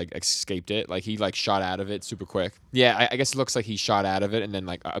basically just like escaped it. Like he like shot out of it super quick. Yeah, I guess it looks like he shot out of it and then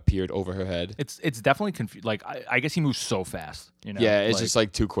like appeared over her head. It's definitely confused. Like I guess he moves so fast. Yeah, it's just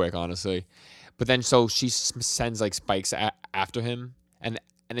like too quick, honestly. But then so she sends like spikes after him, and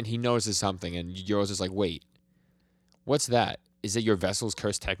then he notices something, and Yoro's like, wait, what's that? Is it your vessel's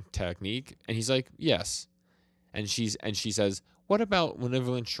curse technique? And he's like, yes. And she says, what about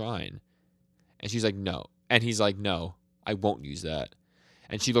Malevolent Shrine? And she's like, no. And he's like, no, I won't use that.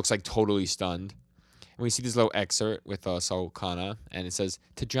 And she looks like totally stunned. And we see this little excerpt with Saokana, and it says,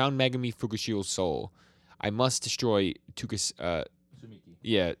 to drown Megami Fukushiro's soul, I must destroy Sumiki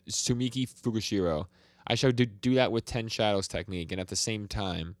Fukushiro. I shall do that with 10 Shadows technique, and at the same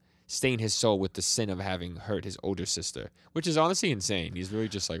time, stain his soul with the sin of having hurt his older sister. Which is honestly insane. He's really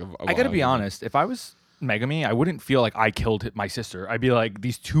just like I gotta be honest, if I was Megami, I wouldn't feel like I killed my sister. I'd be like,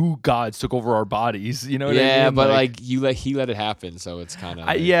 these two gods took over our bodies. You know what I mean? Yeah, but like he let it happen, so it's kind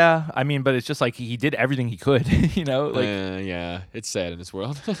of yeah. I mean, but it's just like he did everything he could. You know, like yeah, it's sad in this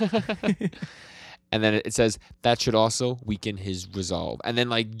world. And then it says that should also weaken his resolve. And then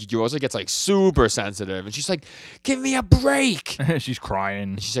like Yorosa gets like super sensitive, and she's like, "Give me a break!" She's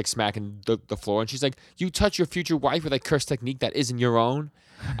crying. And she's like smacking the floor, and she's like, "You touch your future wife with a cursed technique that isn't your own.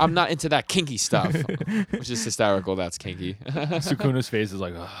 I'm not into that kinky stuff," which is hysterical. That's kinky. Sukuna's face is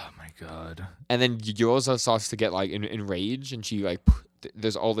like, "Oh my god." And then Yorosa starts to get like enraged, and she like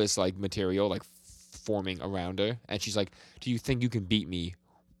there's all this like material like forming around her, and she's like, "Do you think you can beat me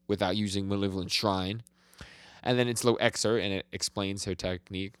without using Malevolent Shrine?" And then it's a little excerpt, and it explains her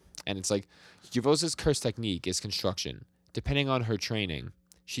technique. And it's like, Yurosa's curse technique is construction. Depending on her training,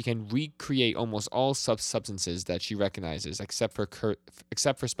 she can recreate almost all substances that she recognizes, except for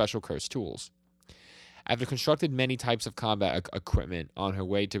special curse tools. After constructed many types of combat equipment on her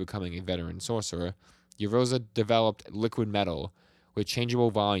way to becoming a veteran sorcerer, Yurosa developed liquid metal with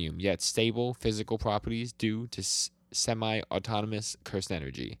changeable volume, yet stable physical properties due to semi-autonomous cursed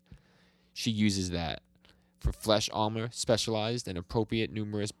energy. She uses that for flesh armor, specialized and appropriate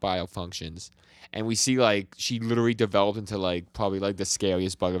numerous biofunctions. And we see like she literally developed into like probably like the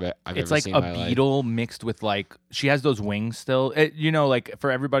scariest bug of it I've ever seen in my life. It's like a beetle mixed with like, she has those wings still. Like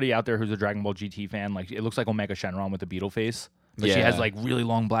for everybody out there who's a Dragon Ball GT fan, like it looks like Omega Shenron with a beetle face. But she has like really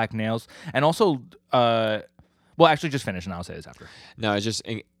long black nails. And also, well, actually just finish and I'll say this after. No, it's just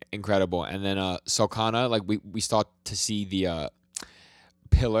incredible. And then Saokana, like we start to see the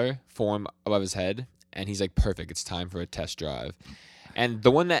pillar form above his head, and he's like, perfect, it's time for a test drive. And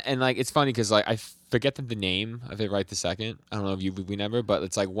the one that, and like it's funny because like I forget the name of it right this second. I don't know if we never, but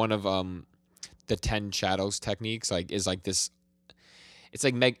it's like one of the 10 shadows techniques, like is like this. It's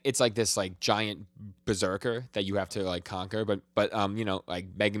like this like giant berserker that you have to like conquer, but like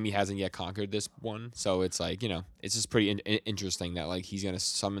Megami hasn't yet conquered this one, so it's like it's just pretty interesting that like he's gonna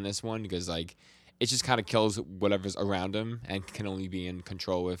summon this one because like it just kind of kills whatever's around him and can only be in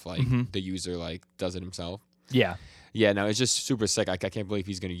control if like the user like does it himself. Yeah, no, it's just super sick. I can't believe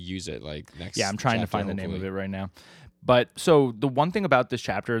he's gonna use it like next. Yeah, I'm trying to find the name of it right now. But so the one thing about this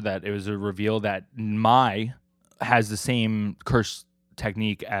chapter that it was a reveal that Mai has the same curse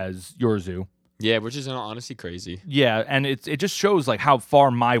technique as Yorzu. Yeah, which is honestly crazy. Yeah, and it just shows like how far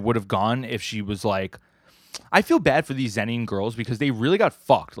Mai would have gone if she was like, I feel bad for these Zenin girls because they really got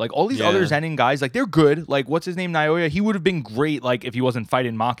fucked. Like all these other Zenin guys, like they're good. Like what's his name, Naoya? He would have been great like if he wasn't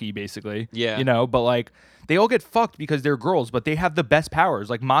fighting Maki basically. Yeah. But like they all get fucked because they're girls, but they have the best powers.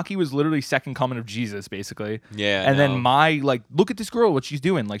 Like Maki was literally second coming of Jesus basically. Yeah. And then Mai, like, look at this girl, what she's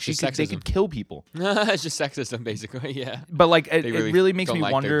doing. Like they could kill people. It's just sexism basically, yeah. But like it really makes me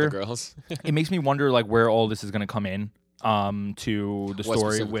wonder. The girls. It makes me wonder like where all this is gonna come in to the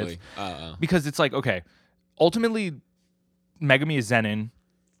story with because it's like, okay, ultimately Megami is Zenin.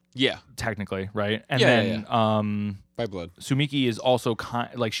 Yeah. Technically, right? And then by blood. Sumiki is also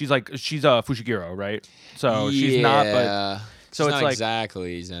she's a Fushiguro, right? So she's not, but So she's it's not like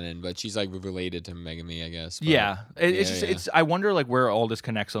exactly Zenin, but she's like related to Megami, I guess. But it's I wonder like where all this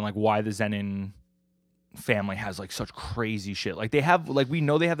connects on like why the Zenin family has like such crazy shit. Like they have like we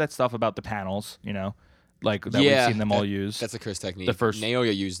know they have that stuff about the panels, like that we've seen them all use. That's a curse technique. The first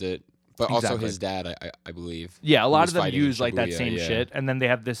Naoya used it, but also his dad, I believe. Yeah, a lot of them use like that same shit, and then they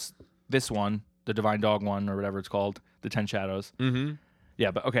have this one, the Divine Dog one or whatever it's called, the 10 Shadows. Mm-hmm.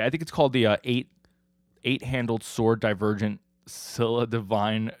 Yeah, but okay, I think it's called the eight-handled sword divergent Scylla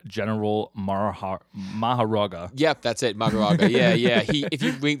Divine General Maharaga. Yep, that's it, Maharaga. yeah. If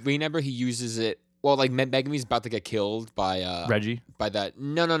you remember, he uses it. Well, like Megami's about to get killed by Reggie. By that.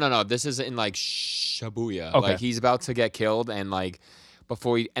 No. This is in like Shibuya. Okay. Like he's about to get killed, and like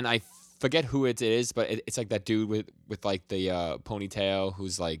before I forget who it is, but it's like that dude with like the ponytail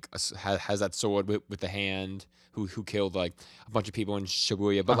who's like has that sword with the hand. Who killed like a bunch of people in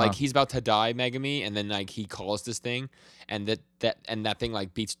Shibuya, but like he's about to die, Megami, and then like he calls this thing, and that thing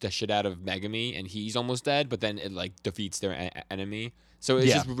like beats the shit out of Megami, and he's almost dead, but then it like defeats their enemy. So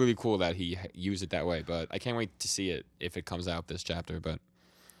it's just really cool that he used it that way. But I can't wait to see it if it comes out this chapter. But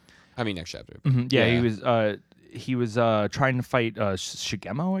I mean next chapter. Mm-hmm. He was trying to fight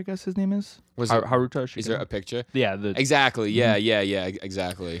Shigemo, I guess his name is. Haruta Shigemo? Is there a picture? Yeah. Exactly. Yeah,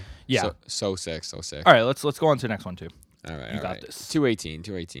 exactly. Yeah. So sick. All right, let's go on to the next one too. All right. You got this. 218.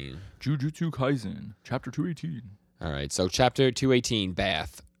 Jujutsu Kaisen, chapter 218. All right, so chapter 218,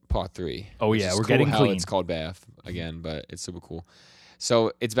 Bath, part 3. Oh yeah, we're cool getting how clean. It's called Bath again, but it's super cool.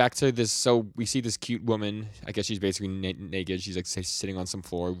 So it's back to this. So we see this cute woman. I guess she's basically naked. She's like sitting on some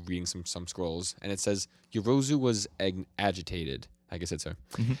floor reading some scrolls, and it says Yorozu was agitated. I guess it's her.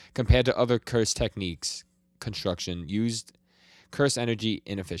 Mm-hmm. Compared to other curse techniques, construction used curse energy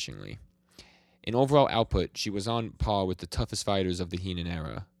inefficiently. In overall output, she was on par with the toughest fighters of the Heian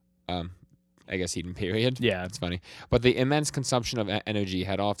era. I guess Heian period. Yeah, it's funny. But the immense consumption of energy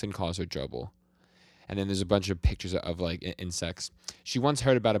had often caused her trouble. And then there's a bunch of pictures of like insects. She once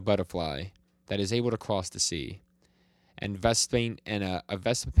heard about a butterfly that is able to cross the sea, and a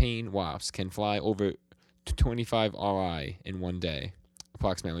Vespapine wasp can fly over 25 RI in one day,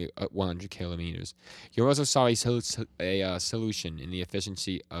 approximately 100 kilometers. You also saw a solution in the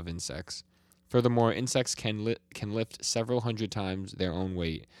efficiency of insects. Furthermore, insects can lift several hundred times their own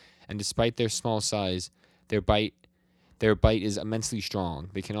weight, and despite their small size, their bite is immensely strong.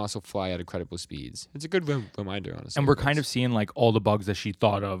 They can also fly at incredible speeds. It's a good reminder, honestly. And we're kind of seeing like all the bugs that she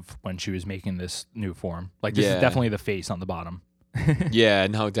thought of when she was making this new form. Like this is definitely the face on the bottom. Yeah,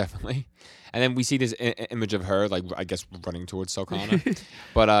 no, definitely. And then we see this image of her, like I guess running towards Sokana.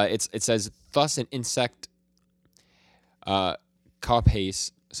 But it says, thus an insect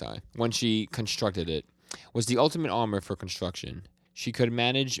carapace, when she constructed it, was the ultimate armor for construction. She could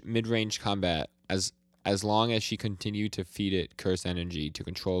manage mid-range combat as long as she continued to feed it cursed energy to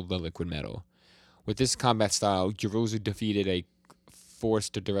control the liquid metal. With this combat style, Yorozu defeated a force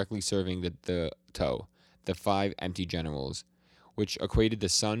directly serving the toe, the 5 empty generals, which equated the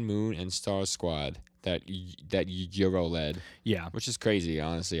Sun, Moon, and Star squad that Yoro led. Yeah. Which is crazy,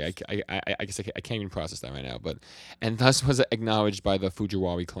 honestly. I guess I can't even process that right now. And thus was acknowledged by the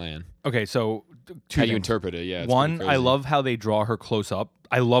Fujiwara clan. Okay, so how you interpret it, yeah. One, I love how they draw her close up.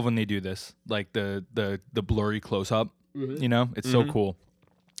 I love when they do this, like the blurry close up. Mm-hmm. It's so cool.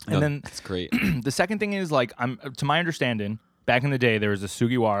 And then it's great. The second thing is like to my understanding, back in the day there was the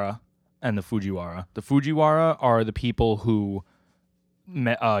Sugiwara and the Fujiwara. The Fujiwara are the people who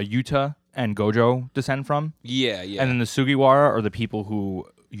Yuta and Gojo descend from. Yeah. And then the Sugiwara are the people who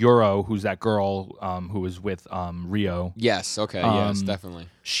Yoro, who's that girl who was with Rio. Yes, okay, yes, definitely.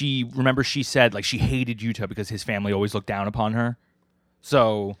 She said like she hated Yuta because his family always looked down upon her.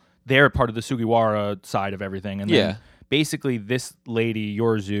 So they're part of the Sugiwara side of everything. And then basically this lady,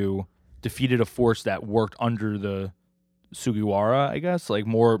 Yorozu, defeated a force that worked under the Sugiwara, I guess, like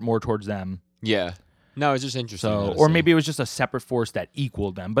more towards them. Yeah. No, it's just interesting. So, or maybe it was just a separate force that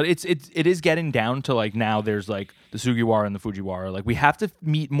equaled them. But it is getting down to like now there's like the Sugiwara and the Fujiwara. Like we have to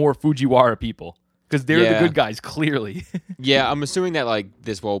meet more Fujiwara people because they're the good guys, clearly. Yeah, I'm assuming that like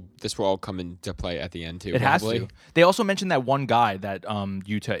this will all come into play at the end too. It probably has to. They also mentioned that one guy that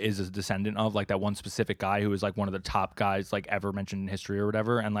Yuta is a descendant of, like that one specific guy who is like one of the top guys like ever mentioned in history or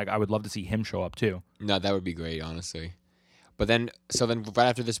whatever. And like I would love to see him show up too. No, that would be great, honestly. But then right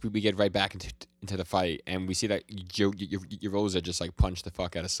after this, we get right back into the fight, and we see that Yorozu just like punched the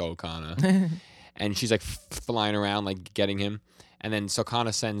fuck out of Sokana, and she's like flying around like getting him, and then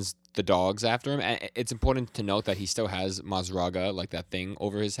Sokana sends the dogs after him. And it's important to note that he still has Mazraga, like that thing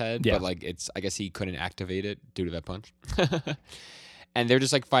over his head, but like I guess he couldn't activate it due to that punch. And they're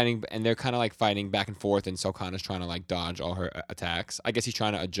just like fighting, and they're kind of like fighting back and forth, and Sokana's trying to like dodge all her attacks. I guess he's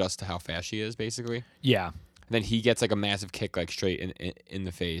trying to adjust to how fast she is, basically. Yeah. And then he gets like a massive kick like straight in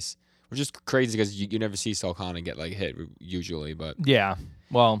the face, which is crazy because you never see Sokana get like hit usually, but yeah.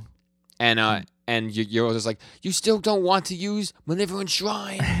 Well, and you're just like, you still don't want to use Malevolent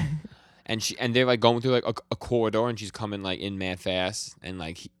Shrine. And they're like going through like a corridor, and she's coming like in mad fast, and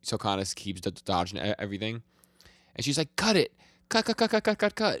like Sokana keeps dodging everything, and she's like, cut it.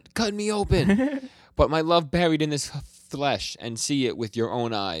 Cut me open. But my love buried in this flesh, and see it with your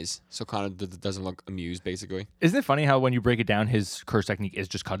own eyes. So Connor doesn't look amused, basically. Isn't it funny how when you break it down, his curse technique is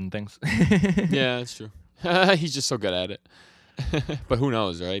just cutting things? Yeah, that's true. He's just so good at it. But who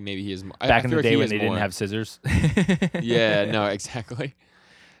knows, right? Maybe he is. Back in the day when they didn't have scissors. Yeah, no, exactly.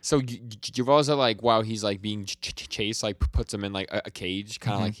 So Giroza, like, while he's like being chased, like puts him in like a cage,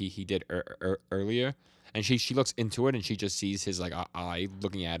 kind of like he did earlier. And she looks into it, and she just sees his like eye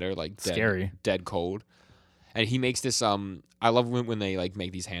looking at her, like scary, dead cold. And he makes this. I love when they like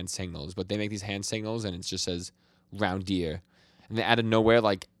make these hand signals, but they make these hand signals, and it just says "round deer," and then out of nowhere,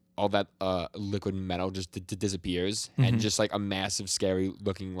 like all that liquid metal just disappears, and just like a massive, scary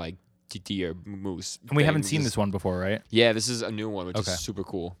looking like deer moose. And we haven't seen this one before, right? Yeah, this is a new one, which is super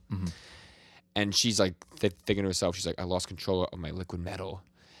cool. And she's like thinking to herself, she's like, "I lost control of my liquid metal,"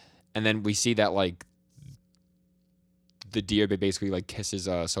 and then we see that like. The deer basically like kisses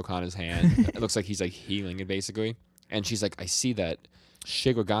Sokana's hand. It looks like he's like healing it basically. And she's like, I see that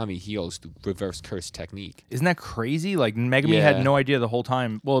Shigogami heals through reverse curse technique. Isn't that crazy? Like Megami had no idea the whole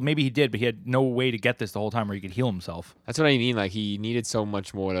time. Well, maybe he did, but he had no way to get this the whole time where he could heal himself. That's what I mean. Like he needed so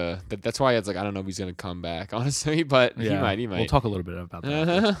much more to. That's why it's like I don't know if he's gonna come back, honestly. But he might. We'll talk a little bit about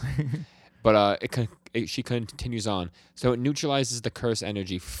that. But she continues on. So it neutralizes the curse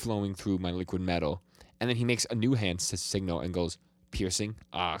energy flowing through my liquid metal. And then he makes a new hand signal and goes, piercing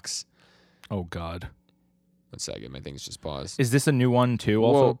ox. Oh, God. 1 second. My thing's just paused. Is this a new one, too,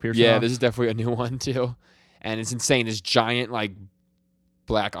 also? Whoa. Piercing Yeah, ox? this is definitely a new one, too. And it's insane. This giant, like,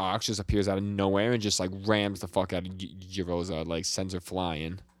 black ox just appears out of nowhere and just, like, rams the fuck out of Giroza, like, sends her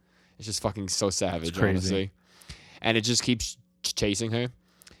flying. It's just fucking so savage, honestly. And it just keeps chasing her.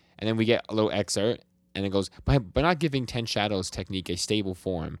 And then we get a little excerpt. And it goes, by not giving 10 Shadows technique a stable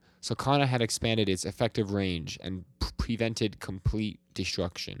form, Sokana had expanded its effective range and prevented complete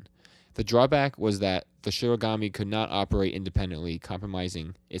destruction. The drawback was that the Shirogami could not operate independently,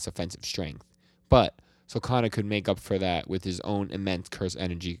 compromising its offensive strength. But Sokana could make up for that with his own immense curse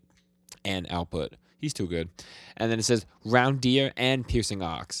energy and output. He's too good. And then it says, round deer and piercing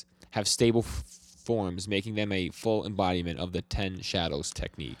ox have stable forms, making them a full embodiment of the 10 Shadows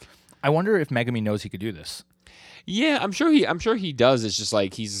technique. I wonder if Megami knows he could do this. Yeah, I'm sure he does. It's just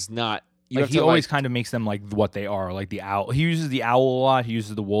like he's not. Like he always kind of makes them like what they are, like the owl. He uses the owl a lot. He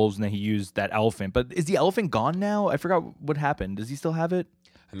uses the wolves, and then he used that elephant. But is the elephant gone now? I forgot what happened. Does he still have it?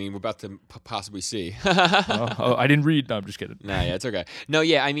 I mean, we're about to possibly see. I didn't read. No, I'm just kidding. Nah, yeah, it's okay. No,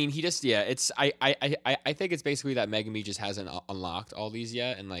 yeah, I mean, he just, yeah, it's, I think it's basically that Megami just hasn't unlocked all these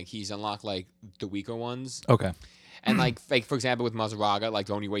yet, and like he's unlocked like the weaker ones. Okay. And like for example, with Mazaraga, like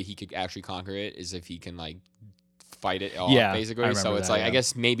the only way he could actually conquer it is if he can like fight it off, basically. So it's like I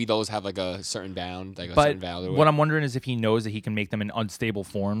guess maybe those have like a certain bound, like a certain value. What I'm wondering is if he knows that he can make them in unstable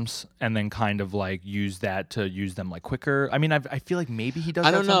forms and then kind of like use that to use them like quicker. I mean, I feel like maybe he does. I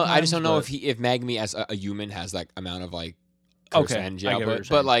don't know. I just don't know if Megami as a human has that amount of like curse energy output.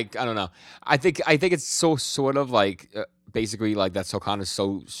 But like I don't know. I think it's so sort of like basically like that Sokana's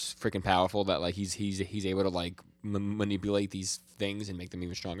so freaking powerful that like he's able to like manipulate these things and make them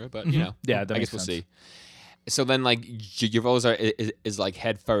even stronger. But you know, yeah, I guess we'll see. So then, like, Giroza is like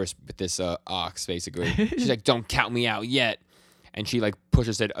head first with this ox, basically. She's like, don't count me out yet. And she, like,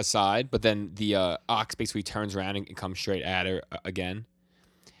 pushes it aside. But then the ox basically turns around and comes straight at her again.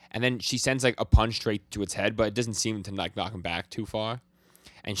 And then she sends, like, a punch straight to its head, but it doesn't seem to, like, knock him back too far.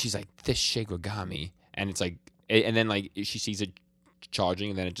 And she's like, this Shigogami. And it's like, and then, like, she sees it charging,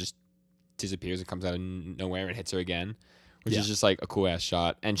 and then it just disappears and comes out of nowhere and hits her again, which is just, like, a cool-ass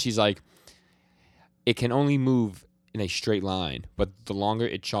shot. And she's like, it can only move in a straight line, but the longer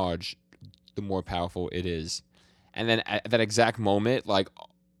it charges, the more powerful it is. And then at that exact moment, like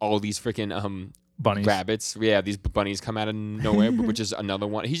all these freaking bunnies, rabbits, these bunnies come out of nowhere, which is another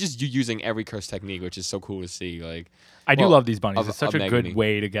one. He's just using every curse technique, which is so cool to see. Like, I do love these bunnies. It's such a good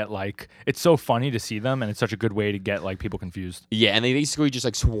way to get like. It's so funny to see them, and it's such a good way to get like people confused. Yeah, and they basically just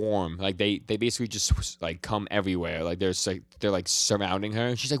like swarm. Like they basically just like come everywhere. Like they're like surrounding her,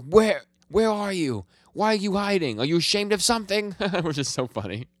 and she's like, Where are you? Why are you hiding? Are you ashamed of something? Which is so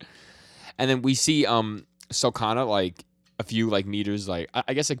funny. And then we see Sokana like a few like meters, like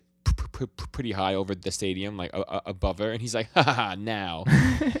I guess like pretty high over the stadium, like above her, and he's like, "Ha now,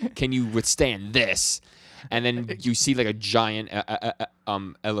 can you withstand this?" And then you see like a giant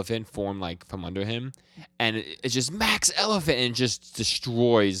elephant form like from under him, and it's just Max Elephant and just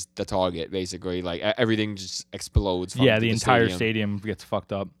destroys the target basically. Like everything just explodes. From the entire stadium gets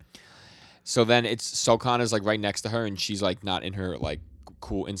fucked up. So then it's Sulcana's like right next to her, and she's like not in her like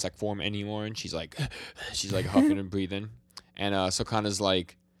cool insect form anymore, and she's like huffing and breathing, and Sulcana's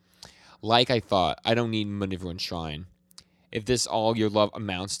like I thought, I don't need Manivruan Shrine. If this all your love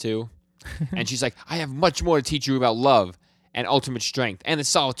amounts to. And she's like, I have much more to teach you about love and ultimate strength and the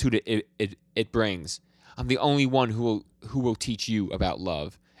solitude it brings. I'm the only one who will teach you about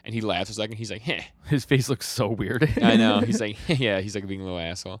love. And he laughs a second. He's like, heh. His face looks so weird. I know. He's like, yeah, he's like being a little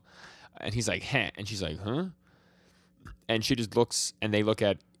asshole. And he's like, heh. And she's like, huh? And she just looks, and they look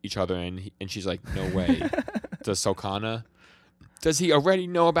at each other, and she's like, no way. Does Sulcana? Does he already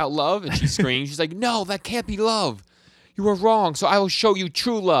know about love? And she screams. She's like, no, that can't be love. You were wrong, so I will show you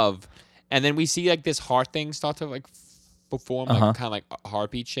true love. And then we see like this heart thing start to like form, like kind of like a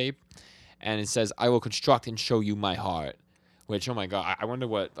heartbeat shape. And it says, I will construct and show you my heart. Which, oh my God, I wonder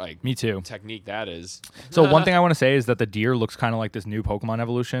what like Me too. technique that is. So one thing I want to say is that the deer looks kind of like this new Pokemon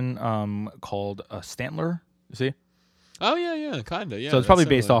evolution called Stantler. You see? Oh, yeah, kind of, yeah. So it's probably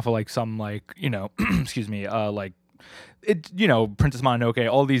based off of like some like, excuse me, like, Princess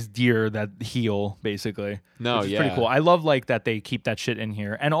Mononoke, all these deer that heal, basically. No, which is yeah. pretty cool. I love like that they keep that shit in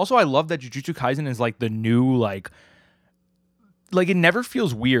here. And also I love that Jujutsu Kaisen is like the new like it never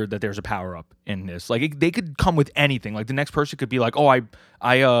feels weird that there's a power up in this. Like they could come with anything. Like the next person could be like, "Oh,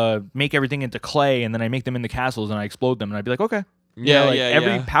 I make everything into clay and then I make them into castles and I explode them." And I'd be like, "Okay."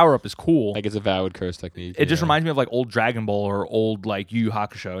 Every power up is cool. Like it's a valid curse technique. It just reminds me of like old Dragon Ball or old like Yu Yu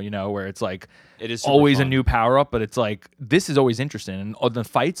Hakusho, where it's like it is always fun. a new power up, but it's like this is always interesting. And on the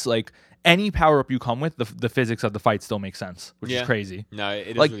fights, like any power up you come with, the physics of the fight still makes sense, which is crazy. No, it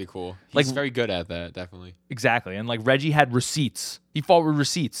is like, really cool. He's very good at that, definitely. Exactly. And like Reggie had receipts. He fought with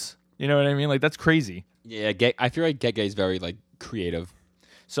receipts. You know what I mean? Like that's crazy. Yeah, I feel like Gege is very like creative.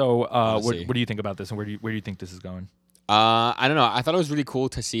 So what do you think about this, and where do you think this is going? I don't know. I thought it was really cool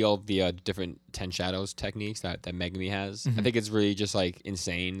to see all the different Ten Shadows techniques that Megumi has. I think it's really just like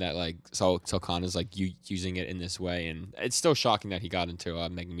insane that like Sulcana is like using it in this way, and it's still shocking that he got into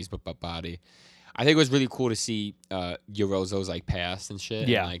Megumi's body. I think it was really cool to see Yorozo's like past and shit.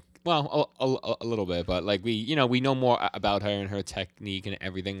 Yeah. And, like, well, a little bit, but like we know more about her and her technique and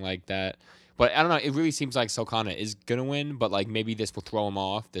everything like that. But I don't know. It really seems like Sulcana is gonna win, but like maybe this will throw him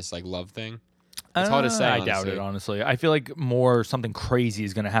off. This like love thing. It's hard to say. I doubt it, honestly. I feel like something crazy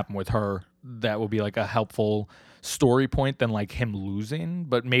is going to happen with her that will be like a helpful story point than like him losing.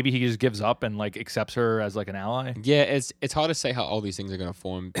 But maybe he just gives up and like accepts her as like an ally. Yeah, it's hard to say how all these things are going to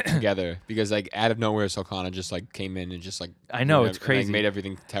form together because like out of nowhere, Sulcana just like came in and just like I know it's crazy, like, made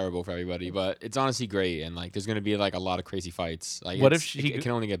everything terrible for everybody. But it's honestly great, and like there's going to be like a lot of crazy fights. Like what if it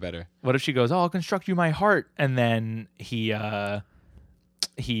can only get better? What if she goes, "Oh, I'll construct you my heart," and then he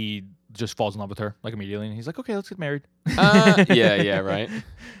just falls in love with her like immediately, and he's like, "Okay, let's get married." Yeah, right.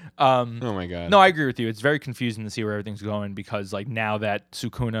 Oh my God. No, I agree with you. It's very confusing to see where everything's going because like now that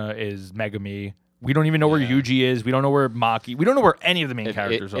Sukuna is Megumi, we don't even know where Yuji is. We don't know where Maki. We don't know where any of the main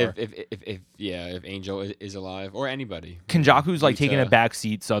characters are. If Angel is alive or anybody. Kenjaku's like taking a back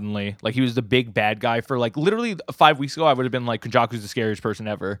seat suddenly. Like he was the big bad guy for like literally 5 weeks ago. I would have been like Kenjaku's the scariest person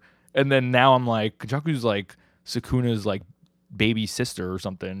ever, and then now I'm like Kenjaku's like Sukuna's like baby sister or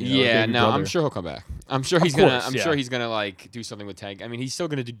something. Brother. I'm sure he'll come back. I'm sure he's gonna like do something with Tank. I mean, he's still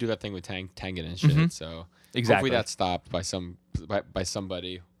gonna do that thing with Tengen and shit. So exactly, hopefully that's stopped by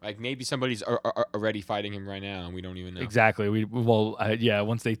somebody. Like maybe somebody's already fighting him right now, and we don't even know. Exactly.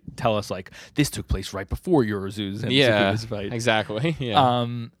 Once they tell us like this took place right before Yorozu's and Sukuna's fight. Exactly.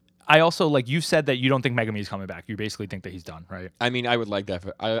 Yeah. I also like you said that you don't think Megumi's coming back. You basically think that he's done, right? I mean, I would like that.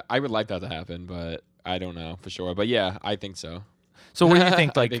 I would like that to happen, but I don't know for sure. But yeah, I think so. So what do you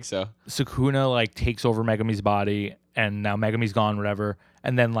think? Like, I think so. Sukuna like takes over Megumi's body, and now Megumi's gone, whatever.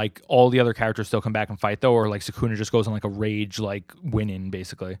 And then like all the other characters still come back and fight though, or like Sukuna just goes on like a rage, like winning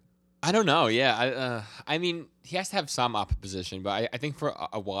basically. I don't know. Yeah, I mean, he has to have some opposition, but I think for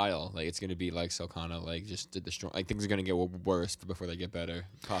a while, like it's gonna be like Sulcana, like just to destroy. Like things are gonna get worse before they get better.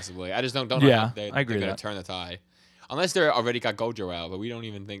 Possibly. I just don't know. Yeah, I agree. They're gonna turn the tide. Unless they're already got Gojo out, but we don't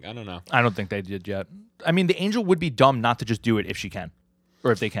even think. I don't know. I don't think they did yet. I mean, the Angel would be dumb not to just do it if she can,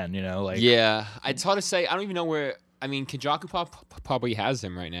 or if they can. Like yeah, it's hard to say. I don't even know where I mean, Kenjaku probably has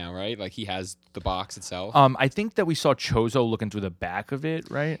him right now, right? Like he has the box itself. I think that we saw Chozo looking through the back of it,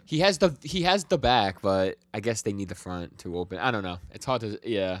 right? He has the back, but I guess they need the front to open. I don't know. It's hard to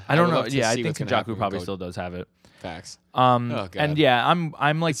I don't know. Yeah, I think Kenjaku probably still does have it. Facts. And yeah,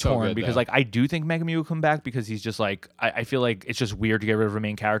 I'm like It's so torn good, because though. like I do think Megumi will come back because he's just like I feel like it's just weird to get rid of a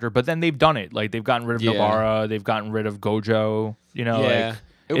main character, but then they've done it. Like they've gotten rid of Novara, they've gotten rid of Gojo. You know, like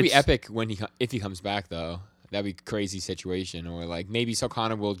it would be epic when if he comes back though. That'd be a crazy situation, or like maybe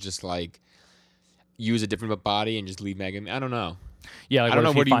Sokana will just like use a different body and just leave Megumi. I don't know. Yeah, like I don't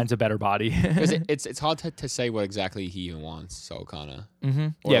know if he finds a better body. Because it's hard to say what exactly he even wants, Sokana. Mm-hmm.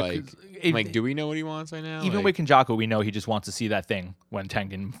 Or like, do we know what he wants right now? Even with Kenjaku, we know he just wants to see that thing when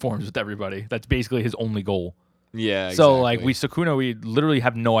Tengen forms with everybody. That's basically his only goal. Yeah. Exactly. So like Sukuna, we literally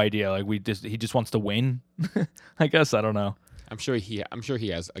have no idea. Like he just wants to win. I guess I don't know. I'm sure he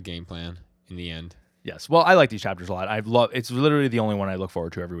has a game plan in the end. Yes. Well, I like these chapters a lot. It's literally the only one I look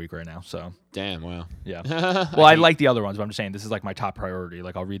forward to every week right now. So. Damn. Wow. Yeah. Well, I like the other ones, but I'm just saying this is like my top priority.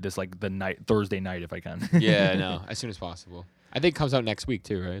 Like I'll read this like Thursday night if I can. Yeah. No. As soon as possible. I think it comes out next week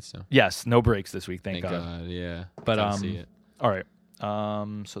too, right? So. Yes. No breaks this week. Thank God. Yeah. But see it. All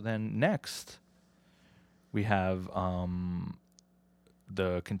right. So then next we have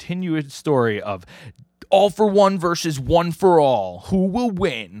the continued story of All for One versus One for All. Who will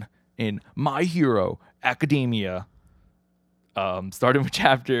win in My Hero Academia? Starting with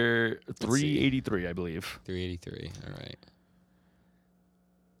chapter 383, I believe. 383. All right.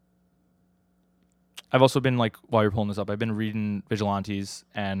 I've also been like, while you're pulling this up, I've been reading Vigilantes,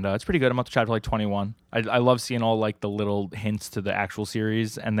 and it's pretty good. I'm up to chapter like 21. I love seeing all like the little hints to the actual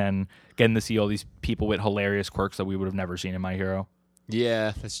series, and then getting to see all these people with hilarious quirks that we would have never seen in My Hero.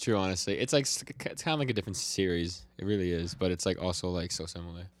 Yeah, that's true. Honestly, it's kind of like a different series. It really is, but it's like also like so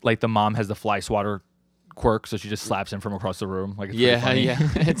similar. Like the mom has the fly swatter quirk, so she just slaps him from across the room. Like it's yeah.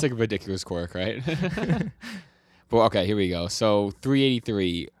 It's like a ridiculous quirk, right? But okay, here we go. So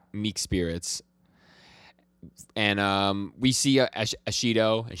 383, Meek Spirits. And we see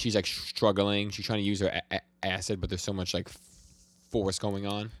Ashido, and she's like struggling. She's trying to use her acid, but there's so much like force going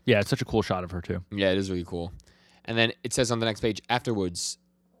on. Yeah, it's such a cool shot of her too. Yeah, it is really cool. And then it says on the next page, afterward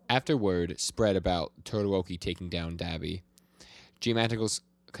spread about Todoroki taking down Dabi. Geomantical's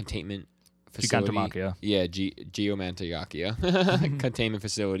containment facility. Gigantomachia. Yeah, Geomantiakia. Containment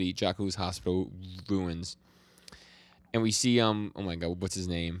facility, Jaku's hospital ruins. And we see, oh my god, what's his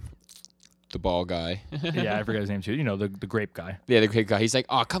name? The ball guy. Yeah, I forget his name too. You know, the grape guy. Yeah, the grape guy. He's like,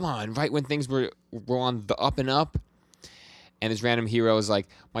 oh, come on. Right when things were on the up and up. And this random hero is like,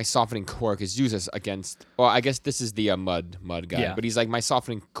 my softening quirk is useless against... Well, I guess this is the mud guy. Yeah. But he's like, my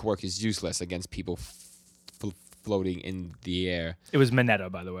softening quirk is useless against people floating in the air. It was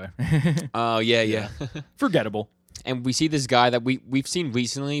Mineta, by the way. Oh, yeah. Forgettable. And we see this guy that we've seen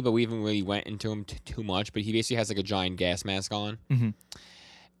recently, but we haven't really went into him too much. But he basically has like a giant gas mask on. Mm-hmm.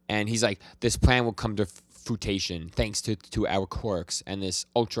 And he's like, this plan will come to fruition thanks to our quirks and this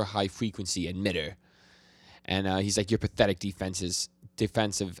ultra-high frequency emitter. And he's like, your pathetic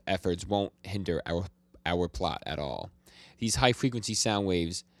defensive efforts won't hinder our plot at all. These high-frequency sound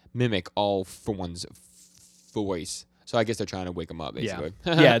waves mimic All for One's voice. So I guess they're trying to wake him up, basically.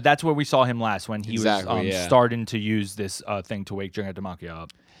 Yeah, that's where we saw him last, when he was starting to use this thing to wake Gigantomachia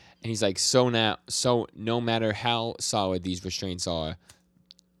up. And he's like, so no matter how solid these restraints are,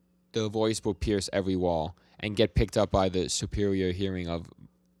 the voice will pierce every wall and get picked up by the superior hearing of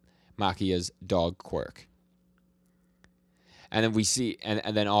Machia's dog quirk. And then we see,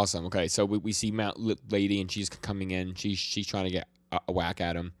 and then awesome. Okay, so we see Mount Lady, and she's coming in. She's trying to get a whack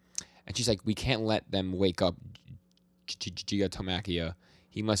at him, and she's like, "We can't let them wake up Gigantomachia.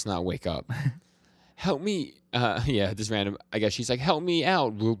 He must not wake up. Help me." This random. I guess she's like, "Help me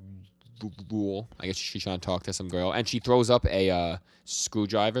out, Rule." I guess she's trying to talk to some girl, and she throws up a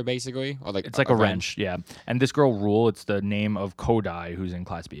screwdriver, basically, or like it's like a wrench. Yeah, and this girl Rule, it's the name of Kodai, who's in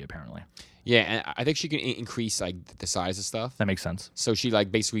Class B apparently. Yeah, and I think she can increase like the size of stuff. That makes sense. So she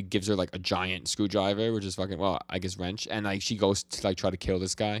like basically gives her like a giant screwdriver, which is fucking, well, I guess wrench, and like she goes to like try to kill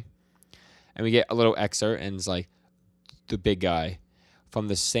this guy, and we get a little excerpt, and it's like the big guy from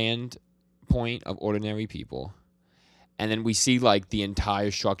the standpoint of ordinary people, and then we see like the entire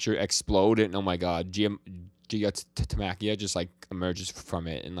structure explode, and oh my god, Gigantomachia just like emerges from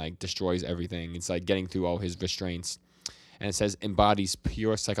it and like destroys everything. It's like getting through all his restraints. And it says, embodies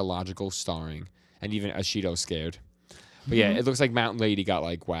pure psychological starring. And even Ashido's scared. But yeah, it looks like Mountain Lady got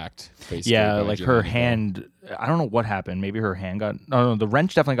like whacked. Basically, Yeah, by like Jim her Manico. hand. I don't know what happened. Maybe her hand got. No, the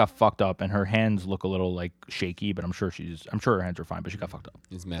wrench definitely got fucked up, and her hands look a little like shaky. But I'm sure her hands are fine, but she got fucked up.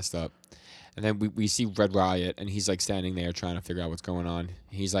 It's messed up. And then we see Red Riot, and he's like standing there trying to figure out what's going on.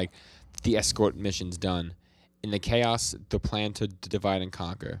 He's like, the escort mission's done. In the chaos, the plan to divide and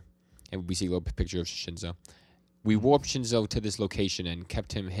conquer. And we see a little picture of Shinzo. We warped Shinzo to this location and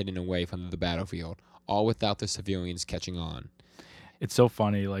kept him hidden away from the battlefield, all without the civilians catching on. It's so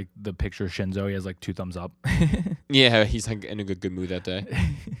funny, like the picture of Shinzo, he has like 2 thumbs up. Yeah, he's like in a good mood that day.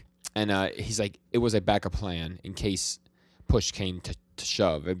 And he's like, it was a backup plan in case push came to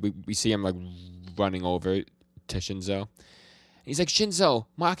shove. And we see him like running over to Shinzo. He's like, Shinzo,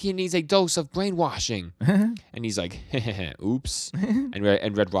 Makia needs a dose of brainwashing. And he's like, oops. And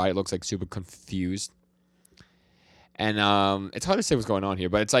Red Riot looks like super confused. And it's hard to say what's going on here,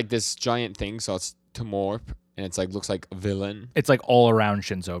 but it's like this giant thing, so it's Tomorp, and it's like looks like a villain. It's like all around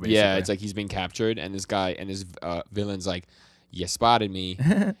Shinzo, basically. Yeah, it's like he's been captured, and this guy and this villain's like, you spotted me.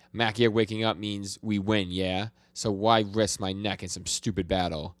 Makia waking up means we win, yeah? So why risk my neck in some stupid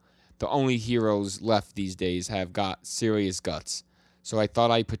battle? The only heroes left these days have got serious guts, so I thought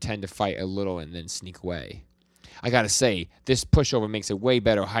I'd pretend to fight a little and then sneak away. I gotta say, this pushover makes a way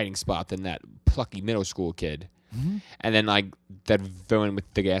better hiding spot than that plucky middle school kid. Mm-hmm. And then, like, that villain with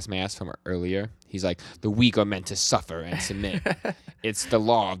the gas mask from earlier, he's like, the weak are meant to suffer and submit. It's the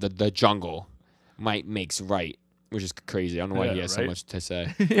law of the jungle. Might makes right. Which is crazy. I don't know why he has so much to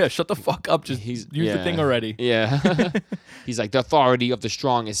say. Yeah, shut the fuck up. Just use the thing already. Yeah. He's like, the authority of the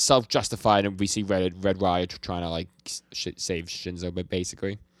strong is self-justified, and we see Red Riot trying to, like, save Shinzo, but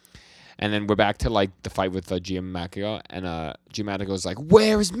basically. And then we're back to, like, the fight with Giamatico, and Giamatico's like,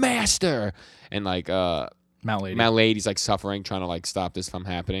 where is Master? And, like, Mount Lady's, like, suffering, trying to, like, stop this from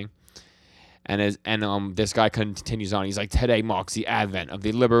happening. And this guy continues on. He's like, today marks the advent of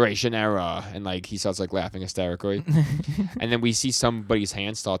the liberation era. And, like, he starts, like, laughing hysterically. And then we see somebody's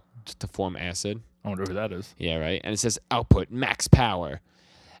hand start to form acid. I wonder who that is. Yeah, right? And it says, output, max power.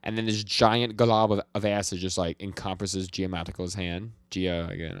 And then this giant glob of acid just, like, encompasses Giamatico's hand.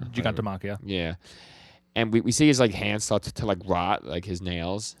 Gigantomachia. Yeah. And we see his, like, hands start to like, rot, like, his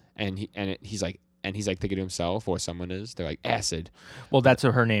nails. And he's like, thinking to himself, or someone is. They're like, acid. Well, that's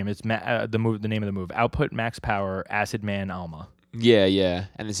her name. It's the name of the move. Output, max power, acid man, Alma. Yeah.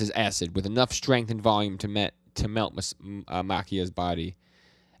 And this is acid with enough strength and volume to melt Makia's body.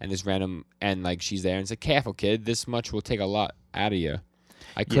 And this random, and like she's there, and it's like, careful, kid. This much will take a lot out of you.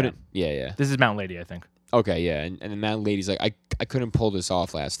 I couldn't. Yeah. This is Mount Lady, I think. Okay, yeah. And the Mount Lady's like, I couldn't pull this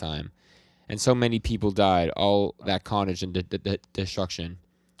off last time. And so many people died. All that carnage and destruction.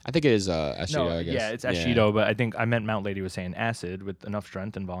 I think it is Ashido, I guess. Yeah, it's Ashido, but I think I meant Mount Lady was saying acid with enough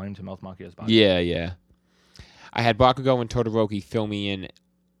strength and volume to melt Makia's body. Yeah. I had Bakugo and Todoroki fill me in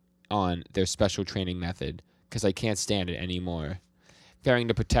on their special training method because I can't stand it anymore. Fearing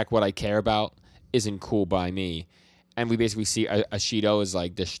to protect what I care about isn't cool by me. And we basically see Ashido is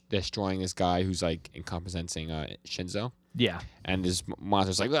like destroying this guy who's like encompassing Shinzo. Yeah. And this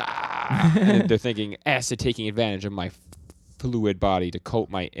monster's like, ah! And they're thinking, acid taking advantage of my fluid body to coat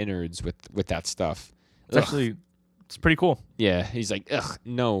my innards with that stuff. It's pretty cool. Yeah, he's like, ugh,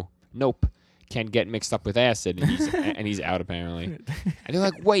 nope, can't get mixed up with acid, and he's out apparently. And they're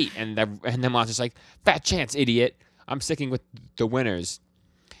like, wait, and the monster's like, fat chance, idiot. I'm sticking with the winners.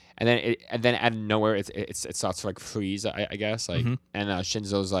 And then out of nowhere, it starts to like freeze, I guess, like, and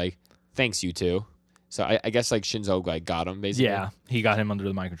Shinzo's like, thanks you two. So I guess like Shinzo like got him basically. Yeah, he got him under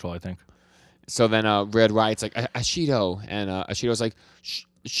the mind control, I think. So then Red Riot's like, Ashido. And Ashido's like,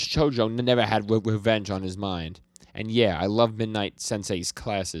 Shoujo never had revenge on his mind. And yeah, I love Midnight Sensei's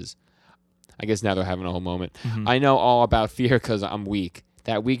classes. I guess now they're having a whole moment. Mm-hmm. I know all about fear because I'm weak.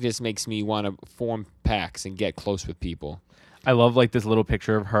 That weakness makes me want to form packs and get close with people. I love like this little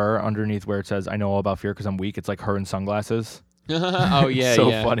picture of her underneath where it says, I know all about fear because I'm weak. It's like her in sunglasses. Oh, yeah,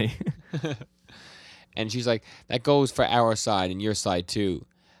 so funny. And she's like, that goes for our side and your side too.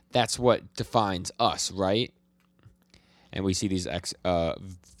 That's what defines us, right? And we see these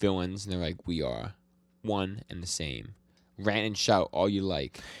villains, and they're like, we are one and the same. Rant and shout all you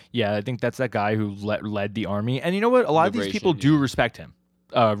like. Yeah, I think that's that guy who led the army. And you know what? A lot of these people do respect him.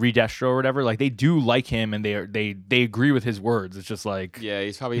 Redestro or whatever, like they do like him, and they agree with his words. It's just like, yeah,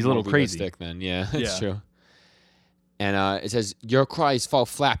 he's a little crazy. Then, yeah, that's true. And it says, your cries fall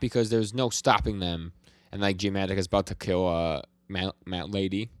flat because there's no stopping them. And like Giamatico is about to kill Mount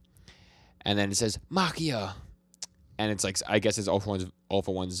Lady. And then it says, Makia. And it's like, I guess it's all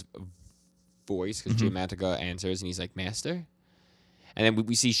for one's voice, because Giamatico answers, and he's like, Master? And then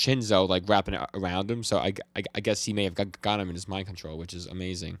we see Shinzo like wrapping it around him. So I guess he may have got him in his mind control, which is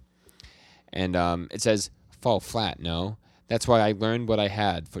amazing. And it says, "Fall flat, no. That's why I learned what I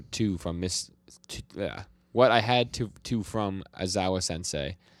had from Azawa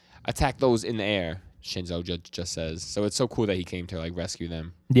Sensei. Attack those in the air." Shinzo just says. So it's so cool that he came to like rescue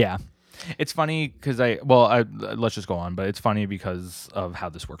them. Yeah. It's funny because let's just go on, but it's funny because of how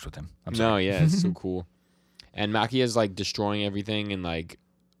this works with him. I'm sorry. No, yeah, it's so cool. And Makia's like destroying everything, and like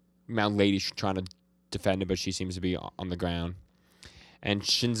Mount Lady's trying to defend it, but she seems to be on the ground. And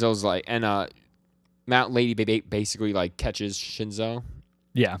Shinzo's like, and Mount Lady basically like catches Shinzo.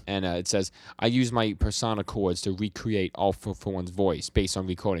 Yeah. And it says, "I use my persona chords to recreate All for One's voice based on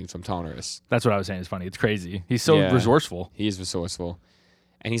recordings from Toners." That's what I was saying. It's funny. It's crazy. He's so resourceful. He is resourceful.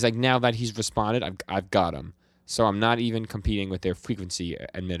 And he's like, now that he's responded, I've got him. So I'm not even competing with their frequency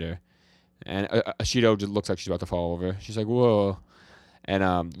emitter. And Ashido just looks like she's about to fall over. She's like, whoa. And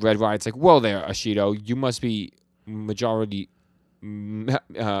Red Riot's like, whoa there, Ashido. You must be majorly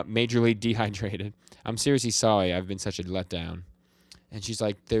dehydrated. I'm seriously sorry I've been such a letdown. And she's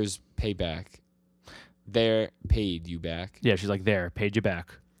like, there's payback. They're paid you back. Yeah, she's like, there, paid you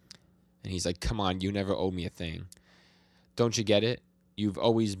back. And he's like, come on, you never owed me a thing. Don't you get it? You've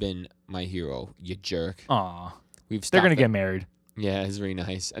always been my hero, you jerk. Aw. They're going to get married. Yeah, it's really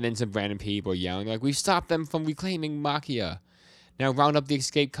nice. And then some random people are yelling, like, we've stopped them from reclaiming Makia. Now round up the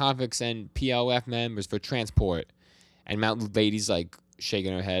escaped convicts and PLF members for transport. And Mount Lady's, like,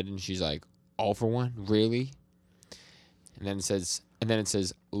 shaking her head, and she's like, all for one? Really? And then it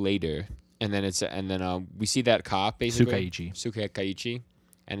says later. And then we see that cop, basically. Sukaichi.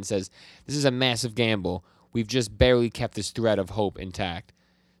 And it says, this is a massive gamble. We've just barely kept this thread of hope intact.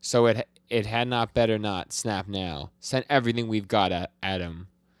 So it had not better not snap now. Send everything we've got at him.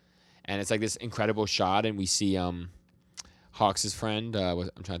 And it's like this incredible shot, and we see Hawks' friend, I'm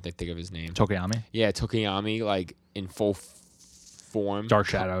trying to think of his name. Tokuyami? Yeah, Tokuyami, like in full form. Dark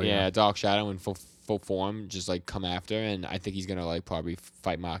Shadow, yeah. Dark Shadow in full form, just like come after, and I think he's gonna like probably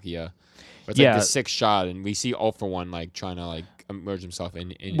fight Makia. But it's like the sixth shot, and we see All for One like trying to like immerse himself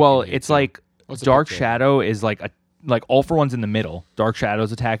in it's like Dark Shadow is like All for One's in the middle. Dark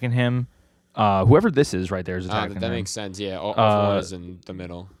Shadow's attacking him. Whoever this is right there is attacking him. That makes sense, yeah. All for One is in the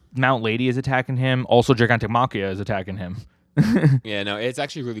middle. Mount Lady is attacking him. Also, Gigantic Makia is attacking him. Yeah, no, it's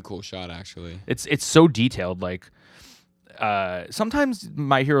actually a really cool shot, actually. It's so detailed. Like, sometimes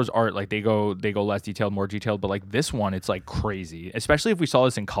My Hero's art, like they go less detailed, more detailed, but like this one, it's like crazy. Especially if we saw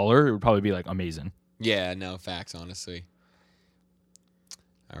this in color, it would probably be like amazing. Yeah, no, facts, honestly.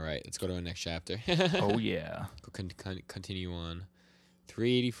 All right, let's go to our next chapter. Oh, yeah. Continue on.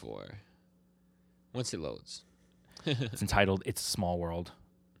 384. Once it loads. It's entitled It's a Small World.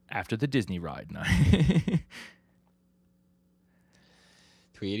 After the Disney ride. No.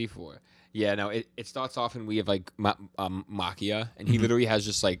 384. Yeah, no, it starts off and we have like Makia, and he literally has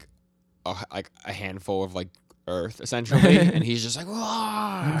just like a handful of like earth, essentially, and he's just like,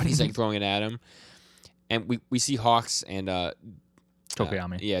 whoa! And he's like throwing it at him. And we see Hawks and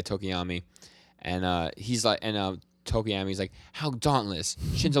Tokuyami. Tokuyami. And he's like, and Tokuyami's like, how dauntless.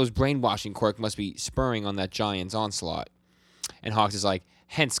 Shinzo's brainwashing quirk must be spurring on that giant's onslaught. And Hawks is like,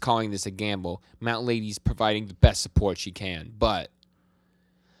 hence calling this a gamble. Mount Lady's providing the best support she can, but...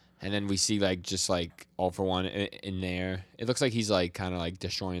 And then we see like just like All for One in there. It looks like he's like kind of like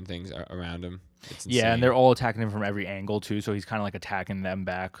destroying things around him. It's insane. Yeah, and they're all attacking him from every angle too, so he's kind of like attacking them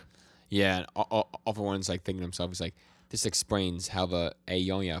back. Yeah, and All for One's like thinking to himself, he's like, this explains how the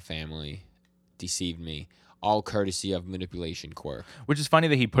Aoya family deceived me. All courtesy of manipulation quirk. Which is funny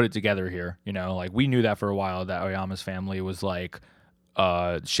that he put it together here. You know, like we knew that for a while that Oyama's family was like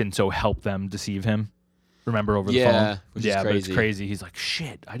Shinzo helped them deceive him. Remember over the phone? Which is crazy. But it's crazy. He's like,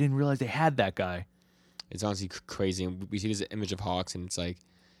 shit, I didn't realize they had that guy. It's honestly crazy. And we see this image of Hawks, and it's like,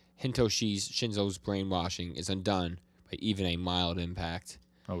 Shinzo's brainwashing is undone by even a mild impact.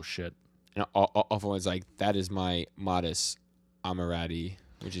 Oh, shit. And All for One's like, that is my modest Amarati,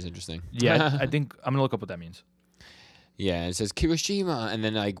 which is interesting. Yeah, I think I'm going to look up what that means. Yeah, and it says Kirishima, and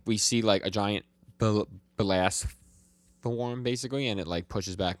then like we see like a giant blast form, basically, and it like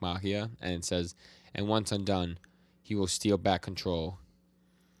pushes back Makia, and it says... And once undone, he will steal back control.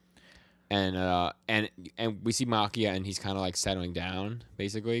 And we see Makia, and he's kind of like settling down,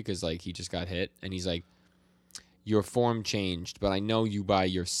 basically, because like he just got hit. And he's like, your form changed, but I know you by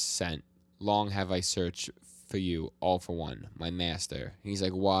your scent. Long have I searched for you, All for One, my master. And he's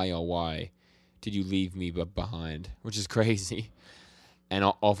like, why, oh why, did you leave me behind? Which is crazy. And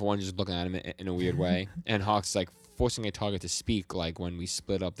All for One just looking at him in a weird way. And Hawk's like forcing a target to speak, like when we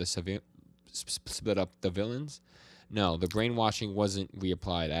split up the villains. No, the brainwashing wasn't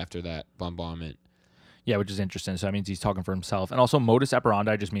reapplied after that bombardment. Yeah, which is interesting. So that means he's talking for himself. And also modus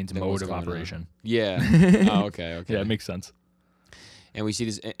operandi just means Then mode what's of going on? operation. Yeah. Oh, okay. Yeah, it makes sense. And we see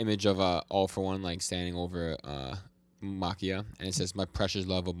this image of All For One like standing over Makia, and it says, "My precious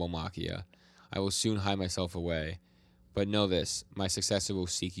lovable Makia, I will soon hide myself away, but know this: my successor will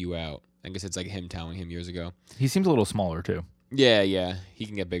seek you out." I guess it's like him telling him years ago. He seems a little smaller too. Yeah, he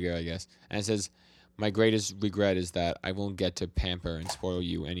can get bigger, I guess. And it says, "My greatest regret is that I won't get to pamper and spoil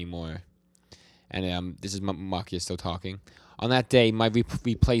you anymore." And this is Makia still talking. "On that day, my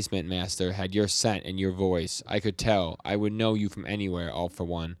replacement master had your scent and your voice. I could tell. I would know you from anywhere, All For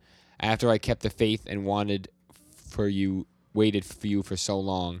One. After I kept the faith and waited for you for so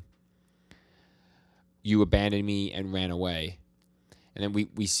long, you abandoned me and ran away." And then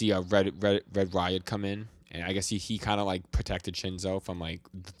we see a Red Riot come in, and I guess he kind of like protected Shinzo from like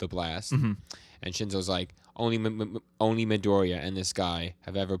the blast. Mm-hmm. And Shinzo's like, only Midoriya and this guy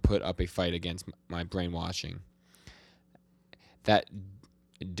have ever put up a fight against my brainwashing. That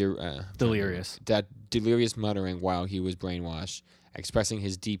delirious muttering while he was brainwashed, expressing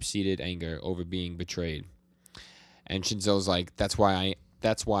his deep-seated anger over being betrayed. And Shinzo's like, that's why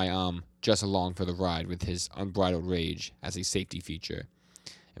I'm just along for the ride with his unbridled rage as a safety feature.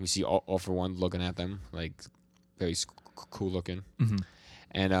 And we see all For One looking at them, like very cool looking. Mm-hmm.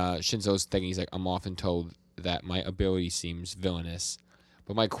 And Shinzo's thinking, he's like, I'm often told that my ability seems villainous,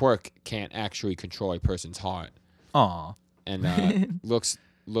 but my quirk can't actually control a person's heart. Aw. And looks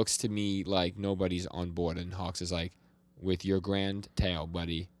to me like nobody's on board. And Hawks is like, with your grand tale,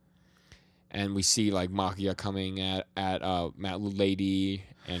 buddy. And we see like Makia coming at Matt Lady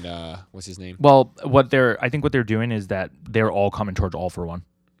and what's his name? Well, I think what they're doing is that they're all coming towards All For One.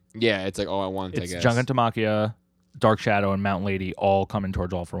 Yeah, it's like all at once, I guess. It's Jungan Tamakia, Dark Shadow, and Mountain Lady all coming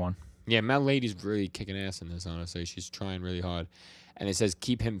towards All For One. Yeah, Mountain Lady's really kicking ass in this, honestly. She's trying really hard. And it says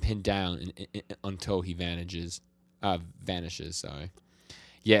keep him pinned down until he vanishes.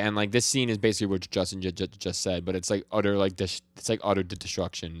 Yeah, and like this scene is basically what Justin just said, but it's like utter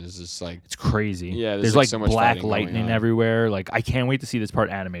destruction. It's just like it's crazy. Yeah, there's like so much black lightning everywhere. Like I can't wait to see this part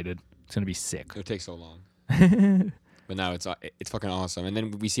animated. It's gonna be sick. It'll take so long. But now it's fucking awesome. And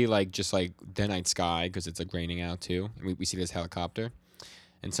then we see like just like the night sky because it's like raining out too. And we see this helicopter,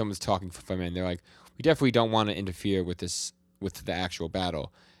 and someone's talking from in. They're like, we definitely don't want to interfere with the actual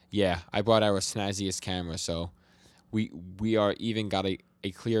battle. Yeah, I brought our snazziest camera, so we are even got a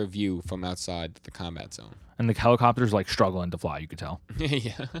clear view from outside the combat zone. And the helicopter's like struggling to fly. You could tell.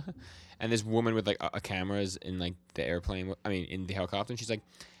 Yeah. And this woman with like a camera is in like the airplane. I mean, in the helicopter, and she's like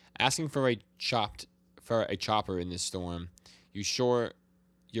asking for a chopper in this storm. You sure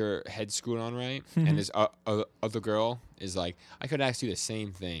your head's screwed on right? And this other girl is like, I could ask you the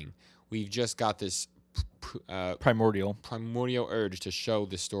same thing. We've just got this primordial urge to show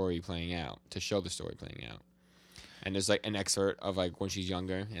the story playing out. And there's like an excerpt of like when she's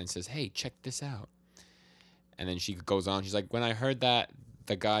younger and says, hey, check this out. And then she goes on. She's like, when I heard that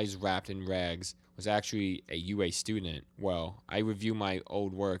the guy's wrapped in rags was actually a UA student, well, I review my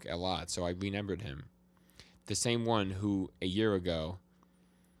old work a lot, so I remembered him. The same one who, a year ago,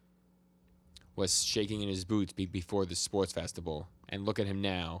 was shaking in his boots before the sports festival. And look at him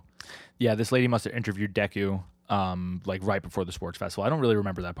now. Yeah, this lady must have interviewed Deku like right before the sports festival. I don't really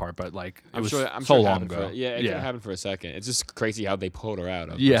remember that part, but like it was so long ago. It could have happened for a second. It's just crazy how they pulled her out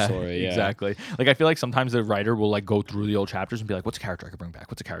of the story. Yeah, exactly. Like I feel like sometimes the writer will like go through the old chapters and be like, what's a character I could bring back?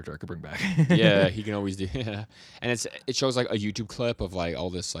 Yeah, he can always do. Yeah. And it shows like a YouTube clip of like all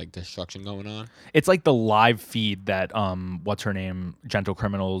this like destruction going on. It's like the live feed that what's her name, Gentle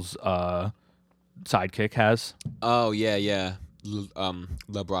Criminal's sidekick has. Oh yeah.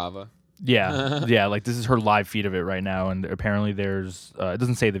 La Brava. Yeah, yeah. Like this is her live feed of it right now, and apparently there's it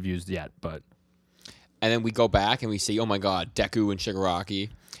doesn't say the views yet, but. And then we go back and we see, oh my God, Deku and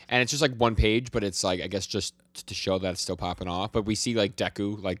Shigaraki, and it's just like one page, but it's like I guess just to show that it's still popping off. But we see like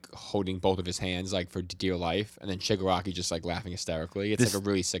Deku like holding both of his hands like for dear life, and then Shigaraki just like laughing hysterically. It's like a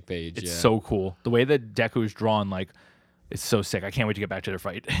really sick page. It's so cool the way that Deku is drawn. Like it's so sick. I can't wait to get back to their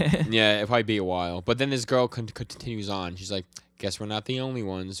fight. Yeah, it'll probably be a while. But then this girl continues on. She's like, guess we're not the only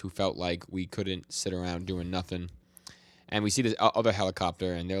ones who felt like we couldn't sit around doing nothing. And we see this other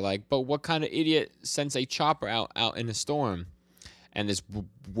helicopter, and they're like, but what kind of idiot sends a chopper out in a storm? And this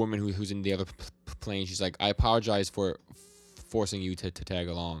woman who's in the other plane, she's like, I apologize for forcing you to tag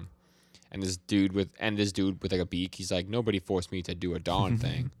along. And this dude with like a beak, he's like, nobody forced me to do a darn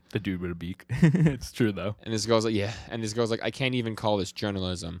thing. The dude with a beak. It's true though. And this girl's like, yeah. And this girl's like, I can't even call this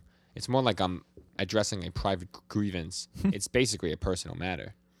journalism. It's more like I'm addressing a private grievance. It's basically a personal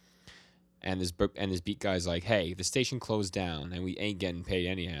matter. And this beat guy's like, hey, the station closed down and we ain't getting paid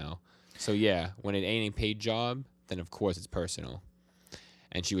anyhow. So yeah, when it ain't a paid job, then of course it's personal.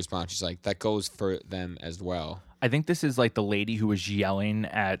 And she responds, she's like, that goes for them as well. I think this is like the lady who was yelling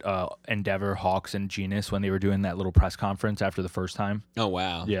at Endeavor, Hawks, and Genus when they were doing that little press conference after the first time. Oh,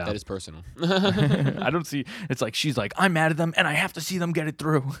 wow. Yeah. That is personal. I don't see. It's like she's like, I'm mad at them and I have to see them get it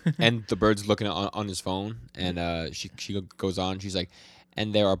through. And the bird's looking on his phone. And she goes on. She's like,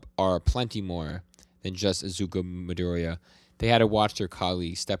 and there are plenty more than just Izuku Midoriya. They had to watch their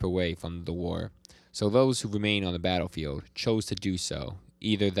colleagues step away from the war. So those who remain on the battlefield chose to do so.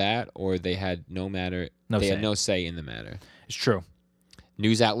 Either that or they had no say in the matter. It's true.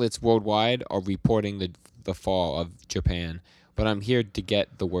 News outlets worldwide are reporting the fall of Japan, but I'm here to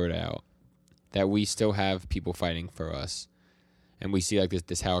get the word out that we still have people fighting for us. And we see like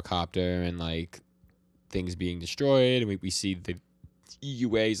this helicopter and like things being destroyed, and we see the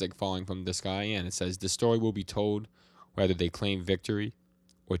EUAs like falling from the sky, and it says the story will be told whether they claim victory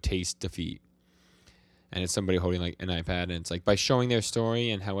or taste defeat. And it's somebody holding like an iPad, and it's like, by showing their story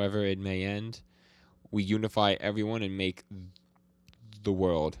and however it may end, we unify everyone and make the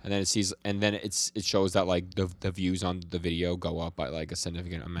world. And then it shows that like the views on the video go up by like a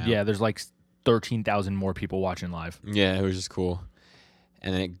significant amount. Yeah, there's like 13,000 more people watching live. Yeah, it was just cool.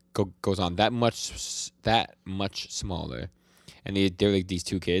 And then it goes on that much smaller. And they're like these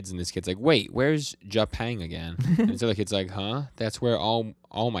two kids, and this kid's like, wait, where's Japan again? And so the kid's like, huh? That's where All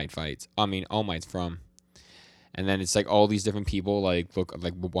Might fights. I mean, All Might's from. And then it's like all these different people like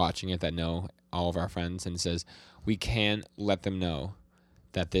watching it that know all of our friends, and it says, we can't let them know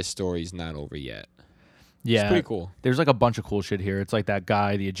that this story's not over yet. Yeah. It's pretty cool. There's like a bunch of cool shit here. It's like that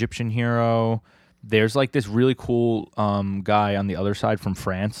guy, the Egyptian hero. There's like this really cool guy on the other side from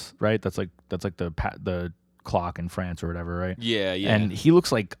France, right? That's like the clock in France or whatever, right? Yeah, yeah. And he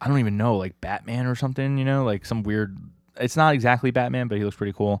looks like, I don't even know, like Batman or something, you know, like some weird. It's not exactly Batman, but he looks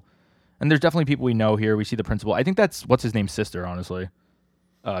pretty cool. And there's definitely people we know here. We see the principal. I think that's what's his name's sister, honestly,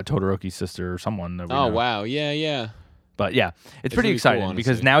 Todoroki's sister or someone. That we know. Wow, yeah, yeah. But yeah, it's pretty really exciting cool,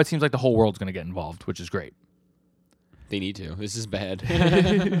 because now it seems like the whole world's going to get involved, which is great. They need to. This is bad.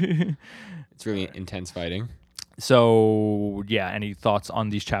 It's really intense fighting. So yeah, any thoughts on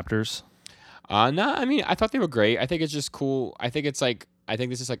these chapters? No, I mean, I thought they were great. I think it's just cool. I think this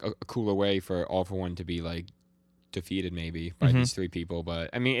is like a cooler way for All For One to be like defeated maybe by these three people. But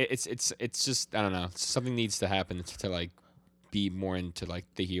I mean, it's just, I don't know. Something needs to happen to like be more into like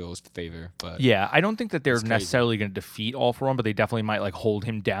the hero's favor. But yeah, I don't think that they're necessarily going to defeat All For One, but they definitely might like hold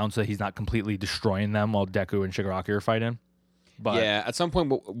him down so that he's not completely destroying them while Deku and Shigaraki are fighting. But yeah, at some point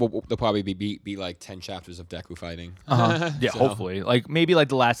there'll probably be like 10 chapters of Deku fighting. Yeah, hopefully. Like maybe like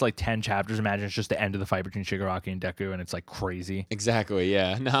the last like 10 chapters. Imagine it's just the end of the fight between Shigaraki and Deku, and it's like crazy. Exactly.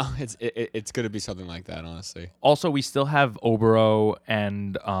 Yeah. No, it's gonna be something like that, honestly. Also, we still have Oboro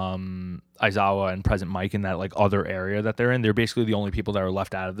and Aizawa and Present Mike in that like other area that they're in. They're basically the only people that are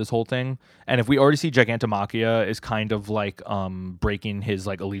left out of this whole thing. And if we already see Gigantomachia is kind of like breaking his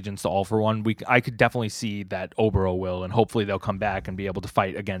like allegiance to All For One, I could definitely see that Oboro will, and hopefully they'll come back and be able to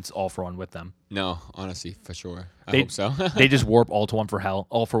fight against All For One with them. No, honestly, for sure. I hope so. They just warp All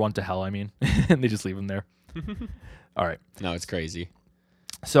For One to hell, I mean, and they just leave him there. All right. No, it's crazy.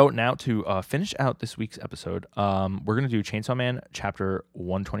 So now to finish out this week's episode, we're going to do Chainsaw Man chapter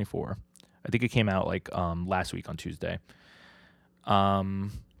 124. I think it came out like last week on Tuesday.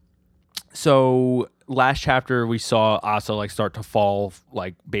 So last chapter we saw Asa like start to fall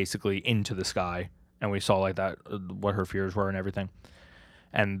like basically into the sky, and we saw like that what her fears were and everything,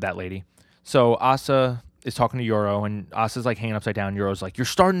 and that lady. So Asa is talking to Yoro, and Asa's like hanging upside down. Yoro's like, "You're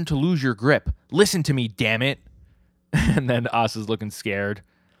starting to lose your grip. Listen to me, damn it!" And then Asa's looking scared,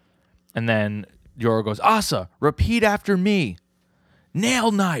 and then Yoro goes, "Asa, repeat after me.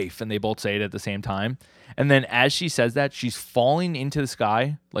 Nail knife," and they both say it at the same time. And then as she says that, she's falling into the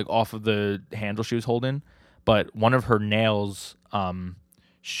sky, like off of the handle she was holding, but one of her nails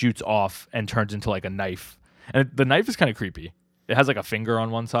shoots off and turns into like a knife. And the knife is kind of creepy. It has like a finger on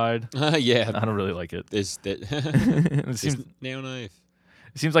one side. Yeah. I don't really like it. It seems nail knife.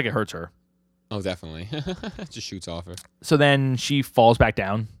 It seems like it hurts her. Oh, definitely. It just shoots off her. So then she falls back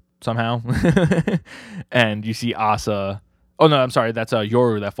down somehow. And you see Asa. Oh, no, I'm sorry. That's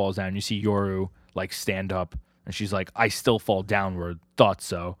Yoru that falls down. You see Yoru like stand up, and she's like, "I still fall downward. Thought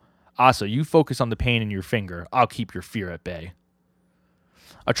so. Asa, you focus on the pain in your finger. I'll keep your fear at bay."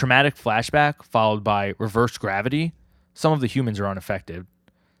 A traumatic flashback followed by reverse gravity. Some of the humans are unaffected.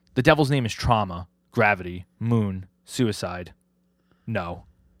 The devil's name is trauma, gravity, moon, suicide. No.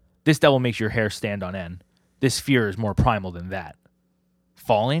 This devil makes your hair stand on end. This fear is more primal than that.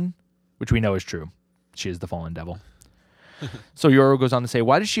 Falling? which we know is true. She is the fallen devil. So Yoru goes on to say,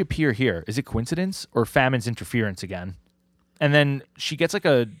 why does she appear here? Is it coincidence or famine's interference again? And then she gets like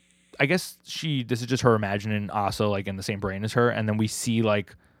I guess this is just her imagining Asa like in the same brain as her. And then we see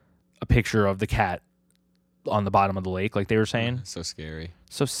like a picture of the cat on the bottom of the lake, like they were saying. So scary.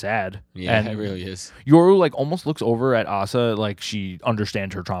 So sad. Yeah, and it really is. Yoru like almost looks over at Asa like she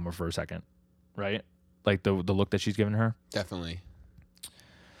understands her trauma for a second, right? Like the look that she's given her. Definitely.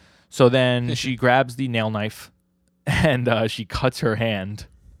 So then she grabs the nail knife and she cuts her hand.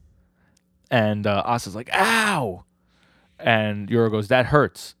 And Asa's like, ow! And Yoru goes, that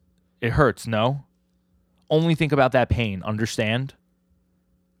hurts. It hurts, no? Only think about that pain, understand?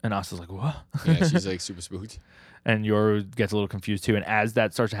 And Asa's like, what? Yeah, she's like super spooked. And Yoru gets a little confused too. And as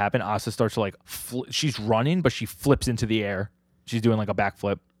that starts to happen, Asa starts to like, she's running, but she flips into the air. She's doing like a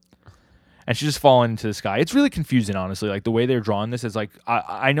backflip. And she's just falling into the sky. It's really confusing, honestly. Like the way they're drawing this is like,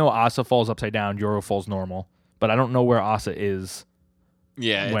 I know Asa falls upside down, Yoru falls normal. But I don't know where Asa is.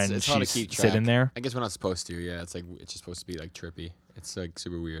 Yeah, when it's she's hard to keep track. sitting there. I guess we're not supposed to. Yeah, it's just supposed to be like trippy. It's like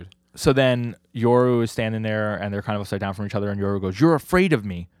super weird. So then Yoru is standing there and they're kind of upside down from each other. And Yoru goes, you're afraid of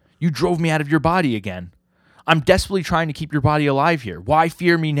me. You drove me out of your body again. I'm desperately trying to keep your body alive here. Why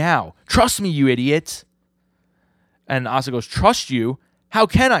fear me now? Trust me, you idiot. And Asa goes, trust you? How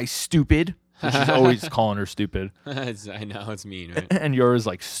can I, stupid? Which is always calling her stupid. I know, it's mean, right? And Yoru's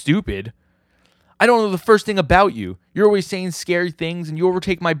like, stupid? I don't know the first thing about you. You're always saying scary things and you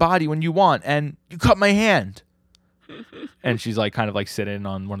overtake my body when you want and you cut my hand. And she's like kind of like sitting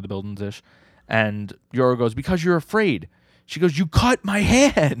on one of the buildings-ish. And Yoru goes, because you're afraid. She goes, you cut my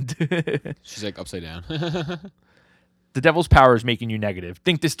hand. She's like upside down. The devil's power is making you negative.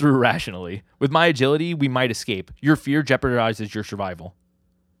 Think this through rationally. With my agility, we might escape. Your fear jeopardizes your survival.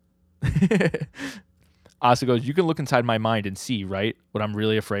 Asa goes, you can look inside my mind and see, right? What I'm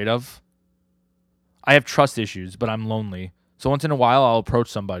really afraid of. I have trust issues, but I'm lonely. So once in a while, I'll approach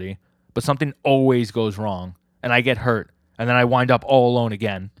somebody, but something always goes wrong, and I get hurt, and then I wind up all alone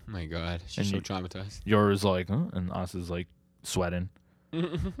again. Oh my God, she's so traumatized. Yours like, huh? And Asa's like sweating.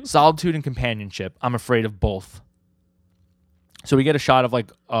 Solitude and companionship. I'm afraid of both. So we get a shot of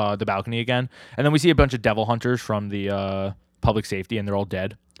like the balcony again, and then we see a bunch of devil hunters from the public safety, and they're all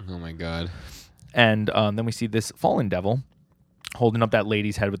dead. Oh my God. And then we see this fallen devil holding up that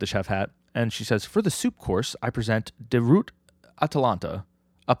lady's head with the chef hat. And she says, for the soup course, I present de root Atalanta,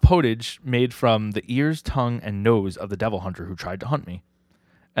 a potage made from the ears, tongue, and nose of the devil hunter who tried to hunt me.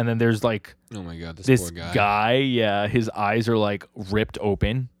 And then there's like, oh my God, this poor guy, yeah, his eyes are like ripped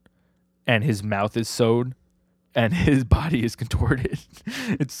open, and his mouth is sewed, and his body is contorted.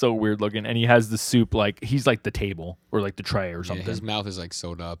 It's so weird looking. And he has the soup like, he's like the table or like the tray or something. Yeah, his mouth is like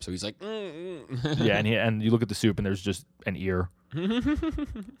sewed up, so he's like, yeah, and you look at the soup, and there's just an ear.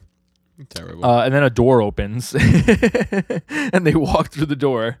 Terrible. And then a door opens, and they walk through the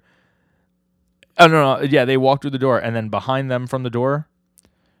door. Oh, no. Yeah, they walk through the door, and then behind them from the door,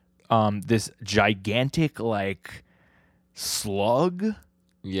 this gigantic, like, slug.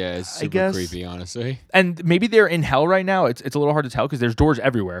 Yeah, it's super creepy, honestly. And maybe they're in hell right now. It's a little hard to tell because there's doors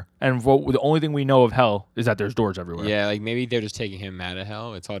everywhere. And the only thing we know of hell is that there's doors everywhere. Yeah, like maybe they're just taking him out of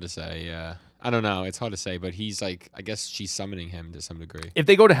hell. It's hard to say, yeah. I don't know. It's hard to say, but he's like, I guess she's summoning him to some degree. If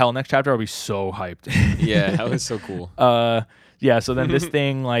they go to hell next chapter, I'll be so hyped. Yeah, that was so cool. Yeah, so then this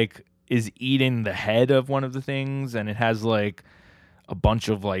thing, like, is eating the head of one of the things, and it has, like, a bunch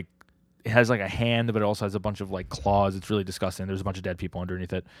of, like, it has, like, a hand, but it also has a bunch of, like, claws. It's really disgusting. There's a bunch of dead people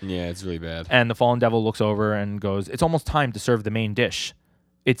underneath it. Yeah, it's really bad. And the fallen devil looks over and goes, it's almost time to serve the main dish.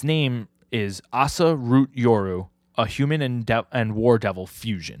 Its name is Asa Root Yoru, a human and war devil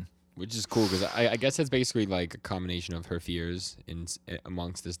fusion. Which is cool because I guess that's basically like a combination of her fears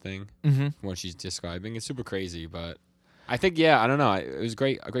amongst this thing. Mm-hmm. From what she's describing. It's super crazy, but I think, yeah, I don't know. It was a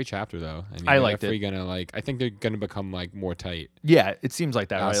great chapter though. I mean, I liked it. I think they're gonna become like more tight. Yeah, it seems like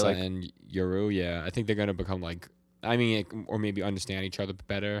that. Asa right? and Yoru, yeah, I think they're gonna become like, I mean, or maybe understand each other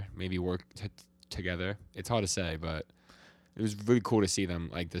better, maybe work together. It's hard to say, but it was really cool to see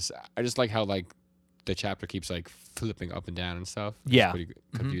them like this. I just like how like the chapter keeps like flipping up and down and stuff. Yeah, it's pretty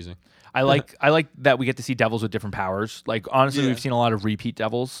confusing. I like that we get to see devils with different powers. Like honestly, we've seen a lot of repeat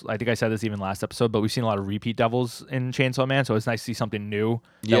devils. I think I said this even last episode, but we've seen a lot of repeat devils in Chainsaw Man. So it's nice to see something new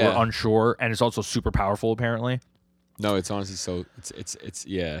that we're unsure, and it's also super powerful apparently. No, it's honestly so it's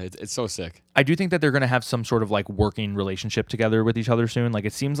so sick. I do think that they're gonna have some sort of like working relationship together with each other soon. Like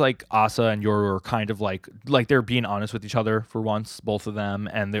it seems like Asa and Yoru are kind of like they're being honest with each other for once, both of them,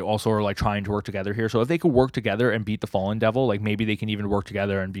 and they also are like trying to work together here. So if they could work together and beat the fallen devil, like maybe they can even work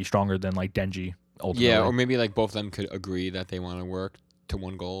together and be stronger than like Denji ultimately. Yeah, or maybe like both of them could agree that they want to work to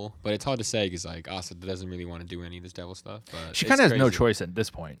one goal, but it's hard to say because like Asa doesn't really want to do any of this devil stuff. But she kind of has no choice at this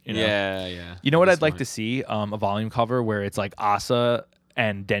point. You know? Yeah. You know what I'd like to see? A volume cover where it's like Asa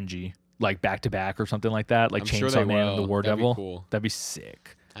and Denji like back to back or something like that, like Chainsaw Man and the War Devil. Cool. That'd be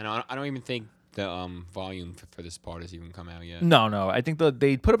sick. I don't even think the volume for this part has even come out yet. No. I think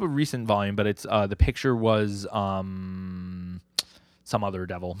they put up a recent volume, but it's the picture was some other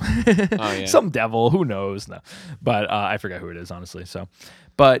devil. Some devil, who knows. No, but I forget who it is, honestly. So,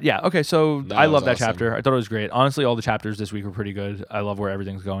 but yeah, okay, so I love that chapter. I thought it was great. Honestly, all the chapters this week were pretty good. I love where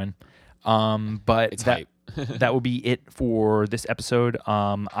everything's going. But it's hype. That will be it for this episode.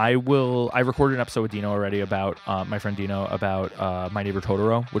 I recorded an episode with Dino already about my friend Dino about My Neighbor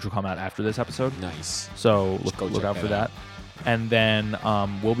Totoro, which will come out after this episode. Nice. So look out for that. And then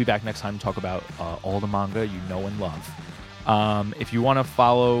we'll be back next time to talk about all the manga you know and love. If you want to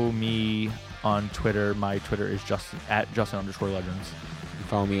follow me on Twitter, my Twitter is @Justin_Legends.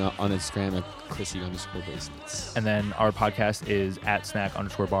 Follow me on Instagram at Chrissy_Bracelets. And then our podcast is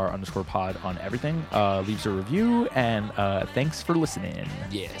 @snack_bar_pod on everything. Leave us a review, and thanks for listening.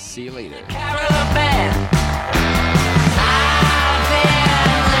 Yeah, see you later.